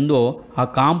అనేది ఉందో ఆ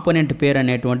కాంపోనెంట్ పేరు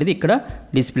అనేటువంటిది ఇక్కడ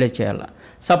డిస్ప్లే చేయాలి.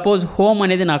 సపోజ్ హోమ్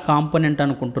అనేది నా కాంపోనెంట్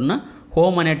అనుకుంటున్నా.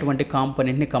 హోమ్ అనేటువంటి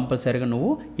కాంపోనెంట్ని కంపల్సరీగా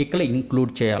నువ్వు ఇక్కడ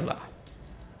ఇంక్లూడ్ చేయాలి.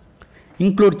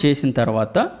 ఇంక్లూడ్ చేసిన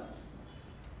తర్వాత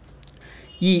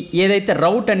ఈ ఏదైతే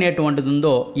రౌట్ అనేటువంటిది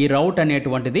ఉందో ఈ రౌట్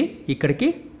అనేటువంటిది ఇక్కడికి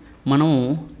మనం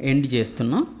ఎండ్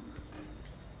చేస్తున్నాం.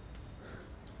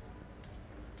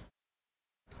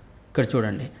 ఇక్కడ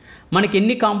చూడండి మనకి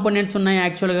ఎన్ని కాంపోనెంట్స్ ఉన్నాయి.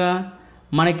 యాక్చువల్గా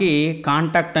మనకి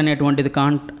కాంటాక్ట్ అనేటువంటిది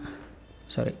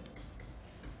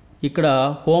ఇక్కడ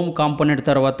హోమ్ కాంపోనెంట్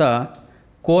తర్వాత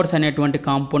కోర్స్ అనేటువంటి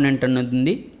కాంపోనెంట్ అనేది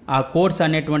ఉంది. ఆ కోర్స్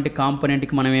అనేటువంటి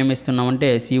కాంపోనెంట్కి మనం ఏమిస్తున్నామంటే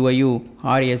COU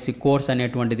RSC కోర్స్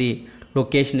అనేటువంటిది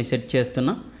లొకేషన్ని సెట్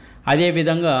చేస్తున్నాం.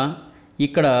 అదేవిధంగా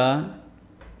ఇక్కడ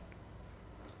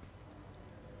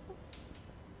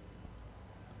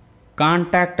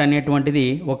కాంటాక్ట్ అనేటువంటిది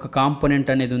ఒక కాంపోనెంట్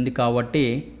అనేది ఉంది కాబట్టి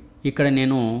ఇక్కడ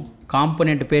నేను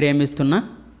కాంపోనెంట్ పేరు ఏమిస్తున్నా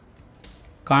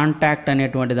కాంటాక్ట్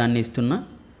అనేటువంటి దాన్ని ఇస్తున్నా.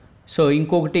 సో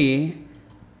ఇంకొకటి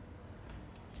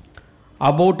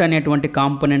అబౌట్ అనేటువంటి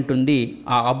కాంపోనెంట్ ఉంది.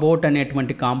 ఆ అబౌట్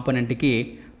అనేటువంటి కాంపోనెంట్కి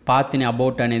పాత్ని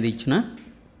అబౌట్ అనేది ఇచ్చిన.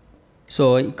 సో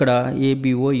ఇక్కడ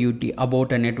ABOUT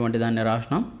అబౌట్ అనేటువంటి దాన్ని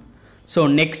రాసినాం. సో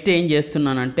నెక్స్ట్ ఏం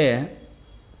చేస్తున్నానంటే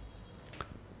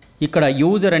ఇక్కడ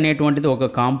యూజర్ అనేటువంటిది ఒక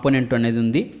కాంపోనెంట్ అనేది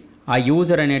ఉంది. ఆ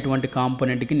యూజర్ అనేటువంటి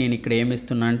కాంపోనెంట్కి నేను ఇక్కడ ఏమి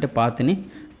ఇస్తున్నా అంటే పాత్ని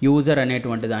యూజర్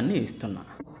అనేటువంటి దాన్ని ఇస్తున్నా.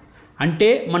 అంటే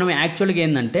మనం యాక్చువల్గా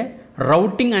ఏంటంటే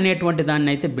రౌటింగ్ అనేటువంటి దాన్ని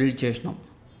అయితే బిల్డ్ చేసినాం.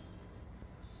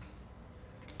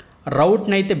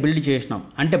 రౌట్ని అయితే బిల్డ్ చేసినాం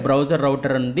అంటే బ్రౌజర్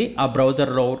రౌటర్ ఉంది. ఆ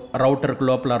బ్రౌజర్ రౌటర్కు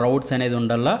లోపల రౌట్స్ అనేది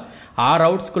ఉండాలా. ఆ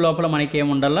రౌట్స్కు లోపల మనకి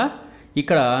ఏమి ఉండాలా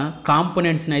ఇక్కడ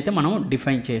కాంపోనెంట్స్ని అయితే మనం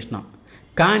డిఫైన్ చేసినాం.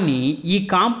 కానీ ఈ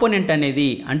కాంపోనెంట్ అనేది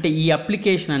అంటే ఈ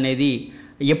అప్లికేషన్ అనేది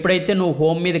ఎప్పుడైతే నువ్వు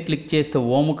హోమ్ మీద క్లిక్ చేస్తే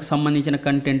హోమ్కు సంబంధించిన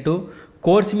కంటెంటు,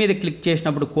 కోర్స్ మీద క్లిక్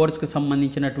చేసినప్పుడు కోర్స్కి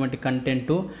సంబంధించినటువంటి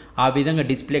కంటెంటు ఆ విధంగా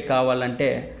డిస్ప్లే కావాలంటే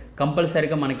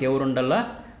కంపల్సరీగా మనకి ఎవరు ఉండాలా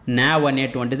nav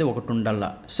అనేటువంటిది ఒకటి ఉండాలా.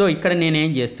 సో ఇక్కడ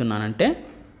నేనేం చేస్తున్నానంటే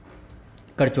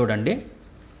ఇక్కడ చూడండి,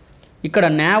 ఇక్కడ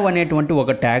nav అనేటువంటి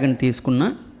ఒక ట్యాగ్ని తీసుకున్నా.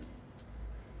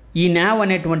 ఈ nav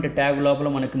అనేటువంటి ట్యాగ్ లోపల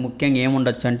మనకి ముఖ్యంగా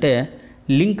ఏముండొచ్చు అంటే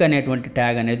లింక్ అనేటువంటి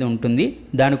ట్యాగ్ అనేది ఉంటుంది.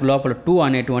 దానికి లోపల టు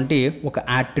అనేటువంటి ఒక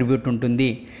యాట్రిబ్యూట్ ఉంటుంది.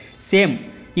 సేమ్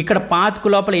ఇక్కడ పాత్కు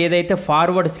లోపల ఏదైతే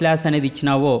ఫార్వర్డ్ స్లాష్ అనేది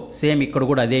ఇచ్చినావో సేమ్ ఇక్కడ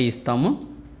కూడా అదే ఇస్తాము.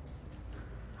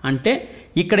 అంటే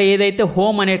ఇక్కడ ఏదైతే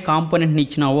హోమ్ అనే కాంపోనెంట్ని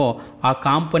ఇచ్చినావో ఆ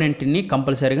కాంపోనెంట్ని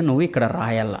కంపల్సరీగా నువ్వు ఇక్కడ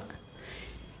రాయాల.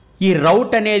 ఈ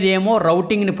రౌట్ అనేది ఏమో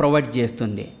రౌటింగ్ని ప్రొవైడ్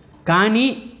చేస్తుంది. కానీ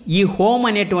ఈ హోమ్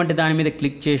అనేటువంటి దాని మీద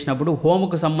క్లిక్ చేసినప్పుడు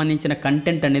హోమ్కు సంబంధించిన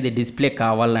కంటెంట్ అనేది డిస్ప్లే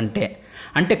కావాలంటే,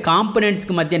 అంటే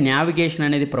కాంపోనెంట్స్కి మధ్య నావిగేషన్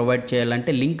అనేది ప్రొవైడ్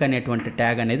చేయాలంటే లింక్ అనేటువంటి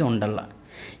ట్యాగ్ అనేది ఉండాల.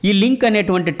 ఈ లింక్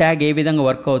అనేటువంటి ట్యాగ్ ఏ విధంగా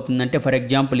వర్క్ అవుతుందంటే, ఫర్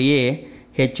ఎగ్జాంపుల్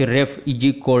href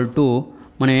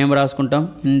మనం ఏం రాసుకుంటాం,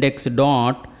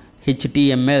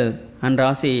 index.html అని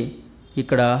రాసి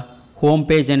ఇక్కడ హోమ్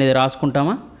పేజ్ అనేది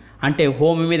రాసుకుంటామా. అంటే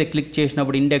హోమ్ మీద క్లిక్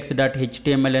చేసినప్పుడు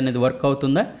index.html అనేది వర్క్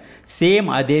అవుతుందా. సేమ్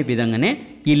అదే విధంగానే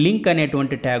ఈ లింక్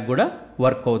అనేటువంటి ట్యాగ్ కూడా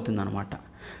వర్క్ అవుతుందన్నమాట.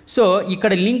 సో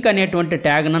ఇక్కడ లింక్ అనేటువంటి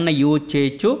ట్యాగ్నన్నా యూజ్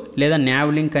చేయొచ్చు, లేదా nav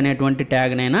లింక్ అనేటువంటి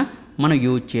ట్యాగ్నైనా మనం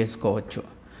యూజ్ చేసుకోవచ్చు.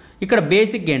 ఇక్కడ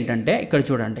బేసిక్ ఏంటంటే ఇక్కడ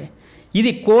చూడండి,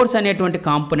 ఇది కోర్స్ అనేటువంటి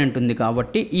కాంపోనెంట్ ఉంది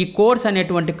కాబట్టి ఈ కోర్స్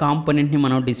అనేటువంటి కాంపోనెంట్ని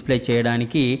మనం డిస్ప్లే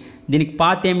చేయడానికి దీనికి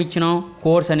పాత్ ఏమి ఇచ్చినాం,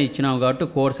 కోర్స్ అని ఇచ్చినాం కాబట్టి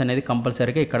కోర్స్ అనేది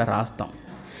కంపల్సరీగా ఇక్కడ రాస్తాం.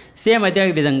 సేమ్ అదే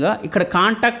విధంగా ఇక్కడ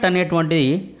కాంటాక్ట్ అనేటువంటి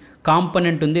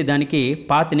కాంపోనెంట్ ఉంది, దానికి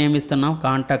పాత్ నేమ్ ఇస్తున్నాం,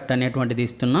 కాంటాక్ట్ అనేటువంటిది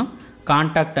ఇస్తున్నాం.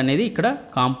 కాంటాక్ట్ అనేది ఇక్కడ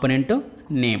కాంపోనెంట్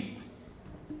నేమ్.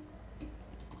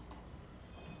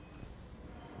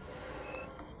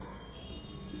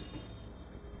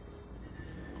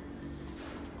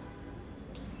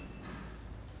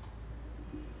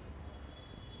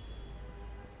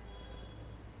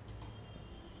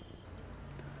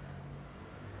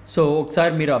 సో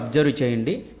ఒకసారి మీరు అబ్జర్వ్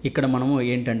చేయండి, ఇక్కడ మనము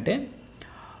ఏంటంటే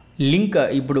లింక్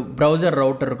ఇప్పుడు బ్రౌజర్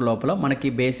రౌటర్ లోపల మనకి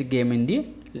బేసిక్ ఏమైంది,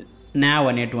 nav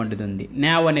అనేటువంటిది ఉంది.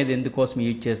 nav అనేది ఎందుకోసం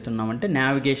యూజ్ చేస్తున్నామంటే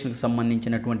నావిగేషన్కి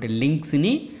సంబంధించినటువంటి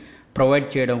లింక్స్ని ప్రొవైడ్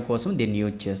చేయడం కోసం దీన్ని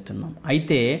యూజ్ చేస్తున్నాం.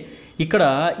 అయితే ఇక్కడ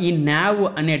ఈ nav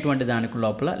అనేటువంటి దానికి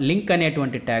లోపల లింక్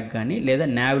అనేటువంటి ట్యాగ్ కానీ లేదా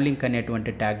nav లింక్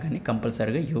అనేటువంటి ట్యాగ్ కానీ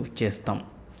కంపల్సరీగా యూజ్ చేస్తాం.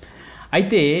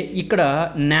 అయితే ఇక్కడ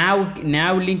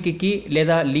nav లింక్కి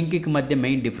లేదా లింక్కి మధ్య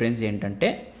మెయిన్ డిఫరెన్స్ ఏంటంటే,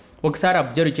 ఒకసారి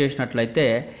అబ్జర్వ్ చేసినట్లయితే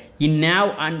ఈ nav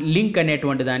అండ్ లింక్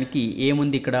అనేటువంటి దానికి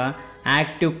ఏముంది, ఇక్కడ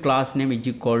యాక్టివ్ క్లాస్ నేమ్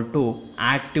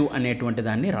యాక్టివ్ అనేటువంటి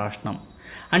దాన్ని రాసినాం.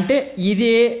 అంటే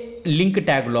ఇదే లింక్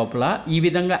ట్యాగ్ లోపల ఈ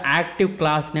విధంగా యాక్టివ్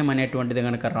క్లాస్ నేమ్ అనేటువంటిది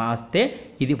కనుక రాస్తే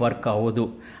ఇది వర్క్ అవ్వదు.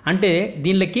 అంటే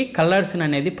దీనికి కలర్స్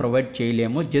అనేది ప్రొవైడ్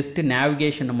చేయలేము, జస్ట్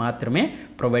నావిగేషన్ మాత్రమే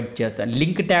ప్రొవైడ్ చేస్తాం.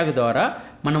 లింక్ ట్యాగ్ ద్వారా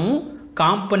మనము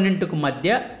కాంపోనెంట్కు మధ్య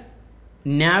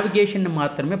నావిగేషన్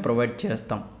మాత్రమే ప్రొవైడ్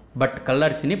చేస్తాం, బట్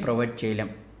కలర్స్ని ప్రొవైడ్ చేయలేం.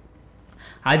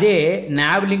 అదే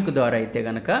nav లింక్ ద్వారా అయితే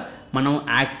కనుక మనం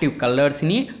active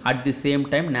కలర్స్ని at the same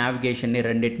time నావిగేషన్ని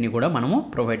రెండింటిని కూడా మనము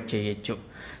ప్రొవైడ్ చేయొచ్చు.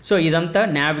 సో ఇదంతా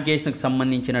నావిగేషన్కి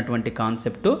సంబంధించినటువంటి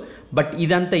కాన్సెప్టు. బట్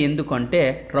ఇదంతా ఎందుకంటే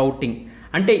రౌటింగ్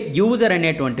అంటే యూజర్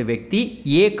అనేటువంటి వ్యక్తి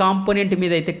ఏ కాంపోనెంట్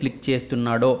మీద అయితే క్లిక్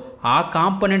చేస్తున్నాడో ఆ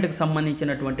కాంపోనెంట్కి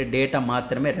సంబంధించినటువంటి డేటా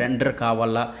మాత్రమే రెండర్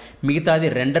కావాలా, మిగతాది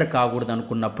రెండర్ కాకూడదు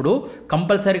అనుకున్నప్పుడు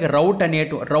కంపల్సరీగా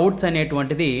రౌట్స్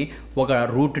అనేటువంటిది ఒక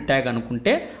రూట్ ట్యాగ్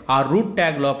అనుకుంటే ఆ రూట్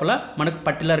ట్యాగ్ లోపల మనకు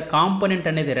పర్టికులర్ కాంపోనెంట్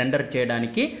అనేది రెండర్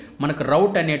చేయడానికి మనకు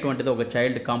రౌట్ అనేటువంటిది ఒక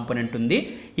చైల్డ్ కాంపోనెంట్ ఉంది.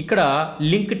 ఇక్కడ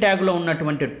లింక్ ట్యాగ్లో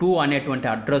ఉన్నటువంటి టు అనేటువంటి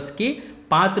అడ్రస్కి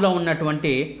పాత్లో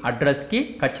ఉన్నటువంటి అడ్రస్కి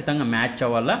ఖచ్చితంగా మ్యాచ్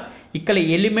అవ్వాలా. ఇక్కడ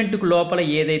ఎలిమెంట్కు లోపల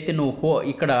ఏదైతే నువ్వు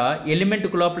ఇక్కడ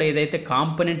ఎలిమెంట్కు లోపల ఏదైతే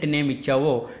కాంపోనెంట్ నేమ్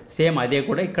ఇచ్చావో సేమ్ అదే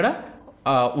కూడా ఇక్కడ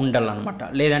ఉండాలన్నమాట,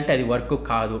 లేదంటే అది వర్క్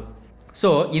కాదు. సో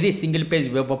ఇది సింగిల్ పేజ్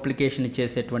వెబ్ అప్లికేషన్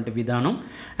చేసేటువంటి విధానం.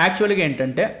 యాక్చువల్గా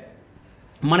ఏంటంటే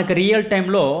మనకు రియల్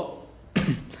టైంలో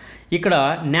ఇక్కడ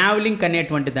nav లింక్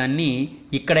అనేటువంటి దాన్ని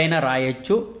ఇక్కడైనా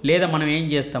రాయొచ్చు, లేదా మనం ఏం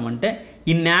చేస్తామంటే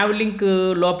ఈ nav లింక్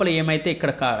లోపల ఏమైతే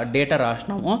ఇక్కడ డేటా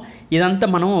రాసినామో ఇదంతా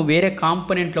మనం వేరే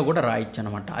కాంపోనెంట్లో కూడా రాయొచ్చు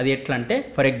అనమాట. అది ఎట్లా అంటే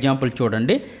ఫర్ ఎగ్జాంపుల్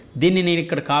చూడండి, దీన్ని నేను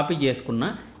ఇక్కడ కాపీ చేసుకున్న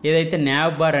ఏదైతే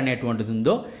nav బార్ అనేటువంటిది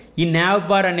ఉందో ఈ nav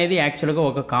బార్ అనేది యాక్చువల్గా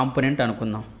ఒక కాంపోనెంట్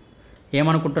అనుకుందాం.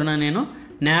 ఏమనుకుంటున్నా నేను,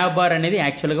 nav బార్ అనేది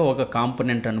యాక్చువల్గా ఒక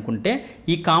కాంపోనెంట్ అనుకుంటే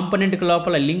ఈ కాంపోనెంట్కి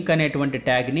లోపల లింక్ అనేటువంటి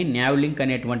ట్యాగ్ని nav లింక్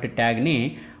అనేటువంటి ట్యాగ్ని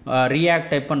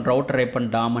రియాక్ట్ అయిపోయిన రౌటర్ అయిపోయిన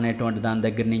డామ్ అనేటువంటి దాని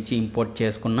దగ్గర నుంచి ఇంపోర్ట్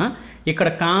చేసుకున్నా. ఇక్కడ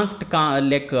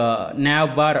nav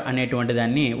బార్ అనేటువంటి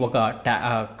దాన్ని ఒక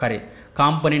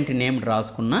కాంపోనెంట్ నేమ్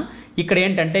రాసుకున్నా. ఇక్కడ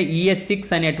ఏంటంటే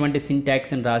ES6 అనేటువంటి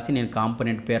సింటాక్స్ని రాసి నేను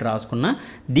కాంపోనెంట్ పేరు రాసుకున్నా.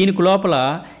 దీనికి లోపల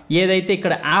ఏదైతే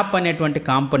ఇక్కడ యాప్ అనేటువంటి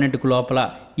కాంపోనెంట్కి లోపల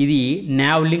ఇది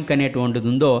nav లింక్ అనేటువంటిది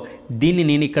ఉందో దీన్ని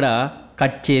నేను ఇక్కడ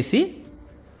కట్ చేసి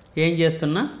ఏం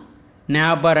చేస్తున్నా,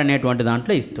 nav బార్ అనేటువంటి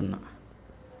దాంట్లో ఇస్తున్నా.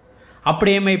 అప్పుడు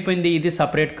ఏమైపోయింది, ఇది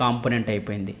సపరేట్ కాంపోనెంట్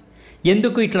అయిపోయింది.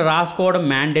 ఎందుకు ఇట్లా రాసుకోవడం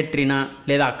మ్యాండేటరీనా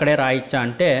లేదా అక్కడే రాయొచ్చా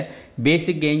అంటే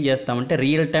బేసిక్గా ఏం చేస్తామంటే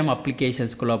రియల్ టైమ్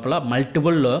అప్లికేషన్స్కి లోపల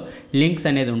మల్టిపుల్ లింక్స్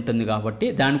అనేది ఉంటుంది కాబట్టి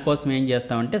దానికోసం ఏం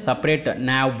చేస్తామంటే సపరేట్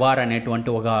నావ్ బార్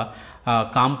అనేటువంటి ఒక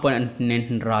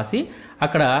కాంపోనెంట్ని రాసి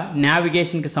అక్కడ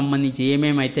నావిగేషన్కి సంబంధించి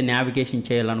ఏమేమైతే నావిగేషన్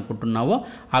చేయాలనుకుంటున్నావో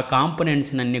ఆ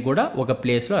కాంపోనెంట్స్ అన్నీ కూడా ఒక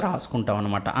ప్లేస్లో రాసుకుంటాం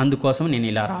అనమాట. అందుకోసం నేను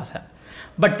ఇలా రాశాను.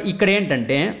 బట్ ఇక్కడ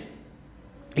ఏంటంటే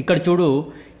ఇక్కడ చూడు,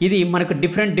 ఇది మనకు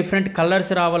డిఫరెంట్ కలర్స్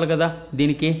రావాలి కదా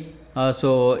దీనికి. సో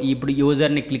ఇప్పుడు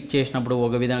యూజర్ని క్లిక్ చేసినప్పుడు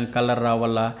ఒక విధంగా కలర్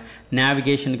రావాలా,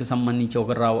 నావిగేషన్కి సంబంధించి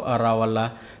ఒక రావాలా,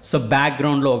 సో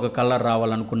బ్యాక్గ్రౌండ్లో ఒక కలర్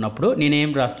రావాలనుకున్నప్పుడు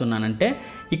నేనేం రాస్తున్నానంటే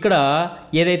ఇక్కడ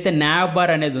ఏదైతే నావ్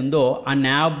బార్ అనేది ఉందో ఆ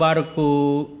నావ్ బార్కు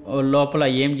లోపల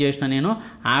ఏం చేసిన నేను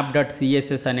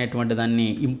app.css అనేటువంటి దాన్ని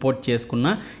ఇంపోర్ట్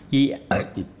చేసుకున్న. ఈ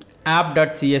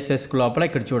app.cssకు లోపల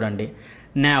ఇక్కడ చూడండి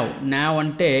నావ్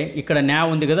అంటే ఇక్కడ నావ్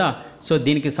ఉంది కదా, సో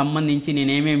దీనికి సంబంధించి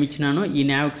నేను ఏమేమి ఇచ్చినానో ఈ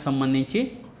నావ్కి సంబంధించి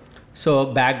so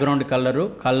background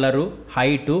colour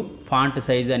height font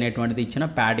size అనేటువంటిది ఇచ్చిన,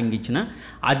 ప్యాడింగ్ ఇచ్చిన.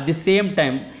 అట్ ది సేమ్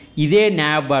టైం ఇదే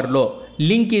నావ్ బార్లో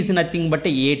link is nothing but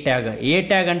A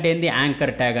tag అంటే ఏంది,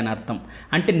 యాంకర్ ట్యాగ్ అని అర్థం.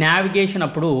 అంటే నావిగేషన్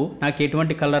అప్పుడు నాకు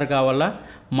ఎటువంటి కలర్ కావాలా,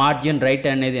 మార్జిన్ రైట్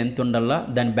అనేది ఎంత ఉండాలా,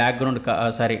 దాని బ్యాక్గ్రౌండ్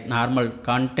నార్మల్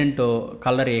కంటెంట్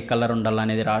కలర్ ఏ కలర్ ఉండాలా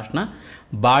అనేది రాసిన,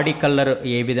 బాడీ కలర్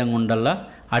ఏ విధంగా ఉండాలా,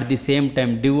 at the same time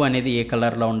div అనేది ఏ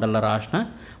కలర్లో ఉండాలా రాసిన.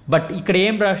 బట్ ఇక్కడ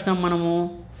ఏం రాసినాం మనము,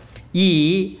 ఈ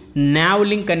నావ్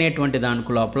లింక్ అనేటువంటి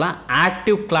దానికి లోపల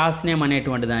యాక్టివ్ క్లాస్ నేమ్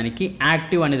అనేటువంటి దానికి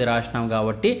యాక్టివ్ అనేది రాసినాం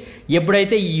కాబట్టి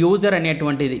ఎప్పుడైతే ఈ యూజర్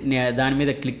అనేటువంటిది దాని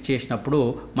మీద క్లిక్ చేసినప్పుడు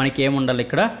మనకి ఏముండాలి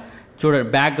ఇక్కడ చూడండి,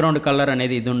 బ్యాక్గ్రౌండ్ కలర్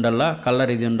అనేది ఇది ఉండాలా,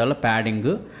 కలర్ ఇది ఉండాలా, ప్యాడింగ్,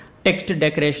 టెక్స్ట్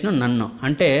డెకరేషన్ నన్ను.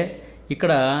 అంటే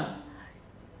ఇక్కడ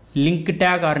link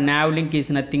tag are now link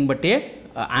is nothing but A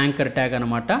anchor tag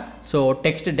అనమాట. సో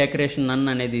టెక్స్ట్ డెకరేషన్ నన్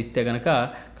అనేది ఇస్తే కనుక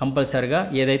కంపల్సరిగా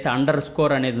ఏదైతే అండర్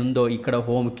అనేది ఉందో ఇక్కడ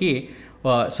హోమ్కి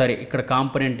ఇక్కడ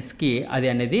కాంపోనెంట్స్కి అది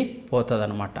అనేది పోతుంది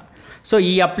అనమాట. సో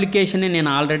ఈ అప్లికేషన్ని నేను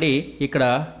ఆల్రెడీ ఇక్కడ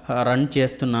రన్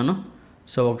చేస్తున్నాను.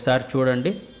 సో ఒకసారి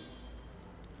చూడండి,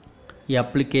 ఈ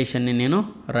అప్లికేషన్ని నేను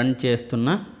రన్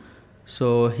చేస్తున్నా. సో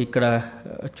ఇక్కడ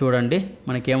చూడండి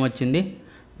మనకేమొచ్చింది,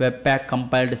 వెబ్ ప్యాక్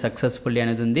కంపైల్డ్ సక్సెస్ఫుల్లీ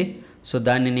అనేది ఉంది. సో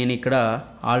దాన్ని నేను ఇక్కడ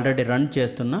ఆల్రెడీ రన్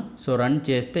చేస్తున్నా. సో రన్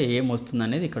చేస్తే ఏమొస్తుంది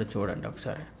అనేది ఇక్కడ చూడండి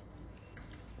ఒకసారి.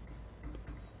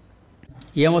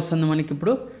 ఏమొస్తుంది మనకి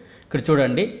ఇప్పుడు ఇక్కడ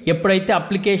చూడండి, ఎప్పుడైతే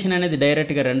అప్లికేషన్ అనేది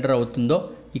డైరెక్ట్గా రెండర్ అవుతుందో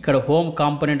ఇక్కడ హోమ్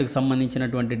కాంపోనెంట్కి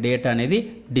సంబంధించినటువంటి డేటా అనేది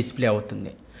డిస్ప్లే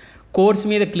అవుతుంది. కోర్స్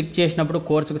మీద క్లిక్ చేసినప్పుడు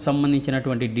కోర్సుకు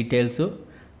సంబంధించినటువంటి డీటెయిల్స్,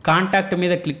 కాంటాక్ట్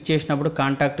మీద క్లిక్ చేసినప్పుడు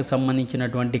కాంటాక్ట్కి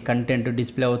సంబంధించినటువంటి కంటెంట్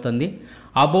డిస్ప్లే అవుతుంది.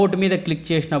 అబౌట్ మీద క్లిక్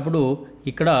చేసినప్పుడు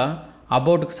ఇక్కడ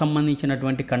అబౌట్కి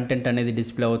సంబంధించినటువంటి కంటెంట్ అనేది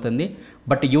డిస్ప్లే అవుతుంది.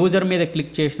 బట్ యూజర్ మీద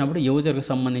క్లిక్ చేసినప్పుడు యూజర్కి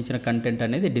సంబంధించిన కంటెంట్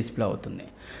అనేది డిస్ప్లే అవుతుంది.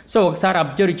 సో ఒకసారి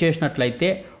అబ్జర్వ్ చేసినట్లయితే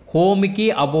హోమ్కి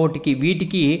అబౌట్కి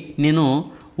వీటికి నేను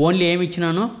ఓన్లీ ఏమి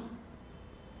ఇచ్చినాను,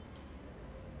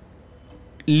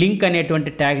 లింక్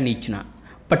అనేటువంటి ట్యాగ్ని ఇచ్చిన.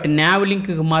 బట్ నావ్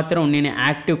లింక్కి మాత్రం నేను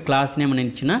యాక్టివ్ క్లాస్ నేమ్ అని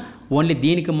ఇచ్చిన, ఓన్లీ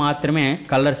దీనికి మాత్రమే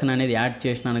కలర్స్ అనేది యాడ్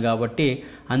చేసినాను కాబట్టి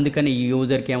అందుకని ఈ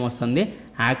యూజర్కి ఏమొస్తుంది,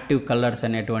 యాక్టివ్ కలర్స్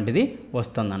అనేటువంటిది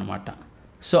వస్తుంది అనమాట.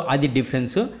 సో అది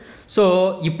డిఫరెన్స్. సో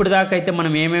ఇప్పుడు దాకా అయితే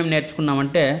మనం ఏమేమి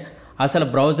నేర్చుకున్నామంటే అసలు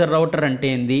బ్రౌజర్ రౌటర్ అంటే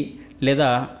ఏంది,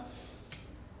 లేదా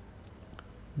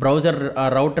బ్రౌజర్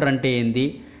రౌటర్ అంటే ఏంది,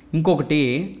 ఇంకొకటి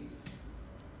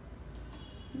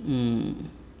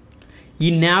ఈ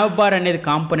నావ్ బార్ అనేది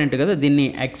కాంపోనెంట్ కదా, దీన్ని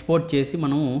ఎక్స్పోర్ట్ చేసి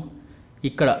మనము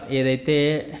ఇక్కడ ఏదైతే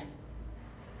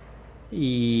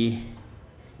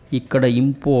ఇక్కడ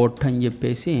ఇంపోర్ట్ అని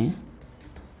చెప్పేసి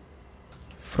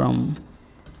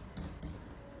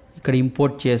ఇక్కడ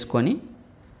ఇంపోర్ట్ చేసుకొని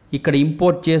ఇక్కడ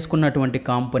ఇంపోర్ట్ చేసుకున్నటువంటి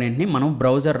కాంపోనెంట్ని మనం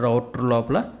బ్రౌజర్ రౌటర్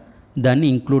లోపల దాన్ని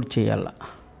ఇంక్లూడ్ చేయాలి.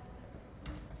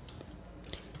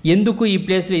 ఎందుకు ఈ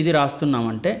ప్లేస్లో ఇది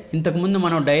రాస్తున్నామంటే ఇంతకుముందు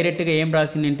మనం డైరెక్ట్గా ఏం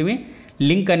రాసినవి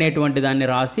లింక్ అనేటువంటి దాన్ని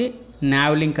రాసి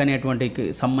నావ్ లింక్ అనేటువంటికి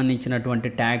సంబంధించినటువంటి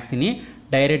ట్యాగ్స్ని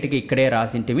డైరెక్ట్గా ఇక్కడే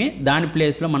రాసింటివి, దాని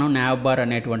ప్లేస్లో మనం నావ్ బార్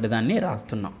అనేటువంటి దాన్ని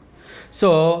రాస్తున్నాం. సో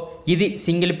ఇది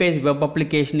సింగిల్ పేజ్ వెబ్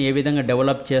అప్లికేషన్ ఏ విధంగా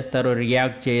డెవలప్ చేస్తారో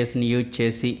రియాక్ట్ చేసి యూజ్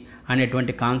చేసి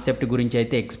అనేటువంటి కాన్సెప్ట్ గురించి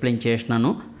అయితే ఎక్స్ప్లెయిన్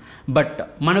చేసినాను. బట్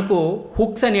మనకు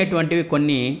హుక్స్ అనేటువంటివి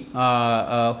కొన్ని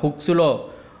హుక్స్లో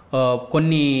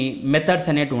కొన్ని మెథడ్స్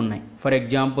అనేటివి ఉన్నాయి. For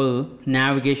example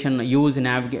navigation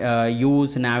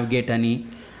use navigate అని,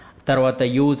 తర్వాత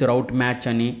యూజ్ రౌట్ మ్యాచ్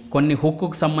అని కొన్ని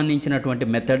హుక్కు సంబంధించినటువంటి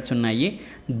మెథడ్స్ ఉన్నాయి.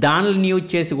 దానిని యూజ్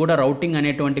చేసి కూడా రౌటింగ్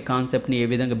అనేటువంటి కాన్సెప్ట్ని ఏ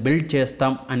విధంగా బిల్డ్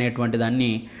చేస్తాం అనేటువంటి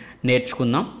దాన్ని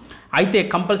నేర్చుకుందాం. అయితే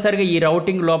కంపల్సరీగా ఈ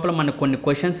రౌటింగ్ లోపల మనకు కొన్ని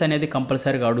క్వశ్చన్స్ అనేది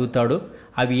కంపల్సరీగా అడుగుతాడు.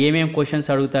 అవి ఏమేమి క్వశ్చన్స్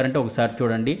అడుగుతారంటే ఒకసారి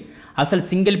చూడండి. అసలు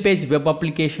సింగిల్ పేజ్ వెబ్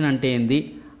అప్లికేషన్ అంటే ఏంది,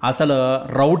 అసలు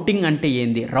రౌటింగ్ అంటే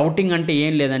ఏంది? రౌటింగ్ అంటే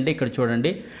ఏం లేదంటే ఇక్కడ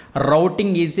చూడండి,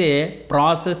 routing is a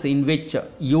process in which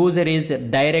user is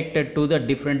directed to the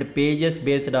different pages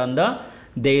based on the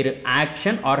there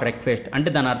action are request.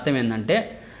 అంటే దాని అర్థం ఏంటంటే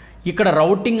ఇక్కడ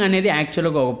రౌటింగ్ అనేది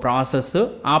యాక్చువల్గా ఒక ప్రాసెస్.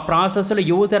 ఆ ప్రాసెస్లో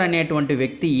యూజర్ అనేటువంటి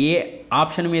వ్యక్తి ఏ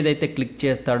ఆప్షన్ మీద అయితే క్లిక్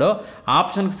చేస్తాడో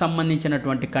ఆప్షన్కి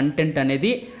సంబంధించినటువంటి కంటెంట్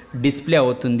అనేది డిస్ప్లే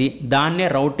అవుతుంది. దాన్నే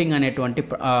రౌటింగ్ అనేటువంటి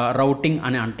రౌటింగ్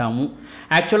అని అంటాము.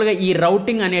 యాక్చువల్గా ఈ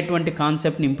రౌటింగ్ అనేటువంటి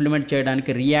కాన్సెప్ట్ని ఇంప్లిమెంట్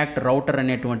చేయడానికి రియాక్ట్ రౌటర్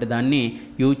అనేటువంటి దాన్ని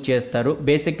యూజ్ చేస్తారు.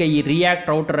 బేసిక్గా ఈ రియాక్ట్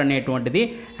రౌటర్ అనేటువంటిది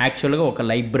యాక్చువల్గా ఒక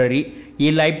లైబ్రరీ. ఈ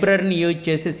లైబ్రరీని యూజ్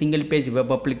చేసి సింగిల్ పేజ్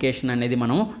వెబ్ అప్లికేషన్ అనేది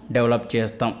మనం డెవలప్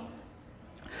చేస్తాం.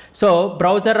 సో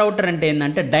బ్రౌజర్ రౌటర్ అంటే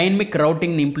ఏంటంటే డైనమిక్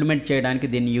రౌటింగ్ని ఇంప్లిమెంట్ చేయడానికి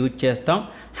దీన్ని యూజ్ చేస్తాం.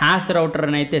 హ్యాష్ రౌటర్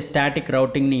అని అయితే స్టాటిక్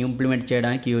రౌటింగ్ని ఇంప్లిమెంట్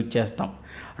చేయడానికి యూజ్ చేస్తాం.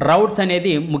 రౌట్స్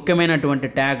అనేది ముఖ్యమైనటువంటి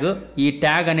ట్యాగ్. ఈ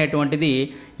ట్యాగ్ అనేటువంటిది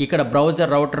ఇక్కడ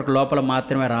బ్రౌజర్ రౌటర్ లోపల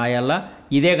మాత్రమే రాయాలా.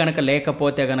 ఇదే కనుక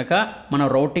లేకపోతే కనుక మనం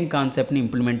రౌటింగ్ కాన్సెప్ట్ని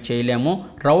ఇంప్లిమెంట్ చేయలేము.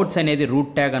 రౌట్స్ అనేది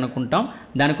రూట్ ట్యాగ్ అనుకుంటాం,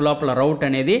 దానికి లోపల రౌట్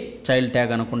అనేది చైల్డ్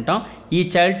ట్యాగ్ అనుకుంటాం. ఈ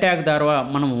చైల్డ్ ట్యాగ్ ద్వారా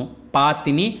మనము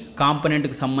పాత్ని,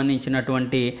 కాంపోనెంట్కి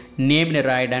సంబంధించినటువంటి నేమ్ని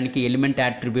రాయడానికి ఎలిమెంట్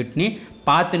యాట్రిబ్యూట్ని,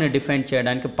 పాత్ని డిఫైన్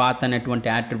చేయడానికి పాత్ అనేటువంటి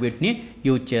యాట్రిబ్యూట్ని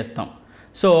యూజ్ చేస్తాం.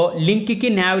 సో లింక్కి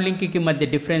nav లింక్కి మధ్య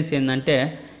డిఫరెన్స్ ఏంటంటే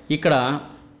ఇక్కడ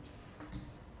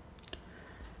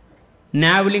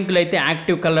nav లింక్లు అయితే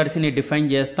యాక్టివ్ కలర్స్ని డిఫైన్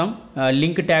చేస్తాం.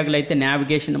 లింక్ ట్యాగ్లు అయితే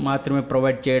నావిగేషన్ మాత్రమే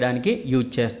ప్రొవైడ్ చేయడానికి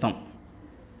యూజ్ చేస్తాం.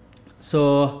 సో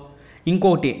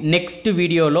ఇంకోటి నెక్స్ట్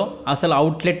వీడియోలో అసలు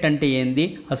అవుట్లెట్ అంటే ఏంది,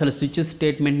 అసలు స్విచ్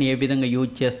స్టేట్మెంట్ని ఏ విధంగా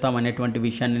యూజ్ చేస్తాం అనేటువంటి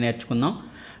విషయాన్ని నేర్చుకుందాం.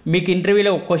 మీకు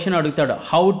ఇంటర్వ్యూలో ఒక క్వశ్చన్ అడుగుతాడు,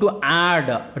 how to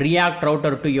add react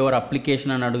router to your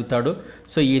application అని అడుగుతాడు.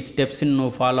 సో ఈ స్టెప్స్ని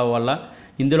నువ్వు ఫాలో అవ్వాలా.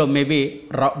 ఇందులో మేబీ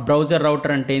బ్రౌజర్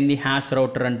రౌటర్ అంటే ఏంది, హ్యాష్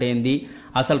రౌటర్ అంటే ఏంది,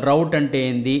 అసలు రౌట్ అంటే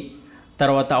ఏంది,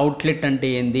 తర్వాత అవుట్లెట్ అంటే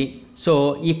ఏంది. సో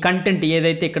ఈ కంటెంట్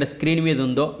ఏదైతే ఇక్కడ స్క్రీన్ మీద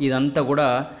ఉందో ఇదంతా కూడా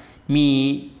మీ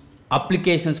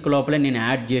అప్లికేషన్స్కి లోపలే నేను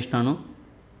యాడ్ చేసినాను.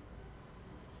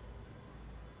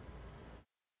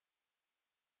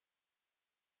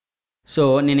 సో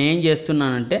నేను ఏం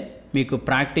చేస్తున్నానంటే మీకు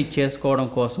ప్రాక్టీస్ చేసుకోవడం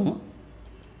కోసం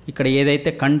ఇక్కడ ఏదైతే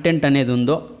కంటెంట్ అనేది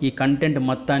ఉందో ఈ కంటెంట్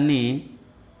మొత్తాన్ని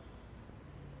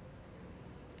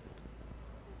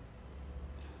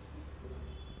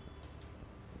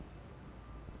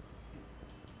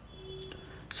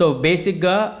సో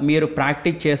బేసిక్గా మీరు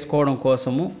ప్రాక్టీస్ చేసుకోవడం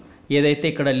కోసము ఏదైతే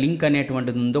ఇక్కడ లింక్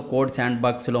అనేటువంటిది ఉందో కోడ్ శాండ్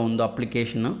బాక్స్లో ఉందో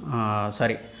అప్లికేషన్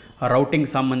రౌటింగ్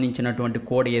సంబంధించినటువంటి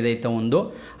కోడ్ ఏదైతే ఉందో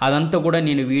అదంతా కూడా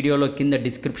నేను వీడియోలో కింద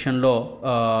డిస్క్రిప్షన్లో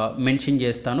మెన్షన్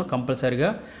చేస్తాను. కంపల్సరీగా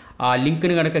ఆ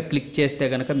లింక్ని కనుక క్లిక్ చేస్తే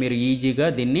కనుక మీరు ఈజీగా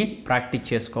దీన్ని ప్రాక్టీస్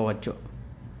చేసుకోవచ్చు.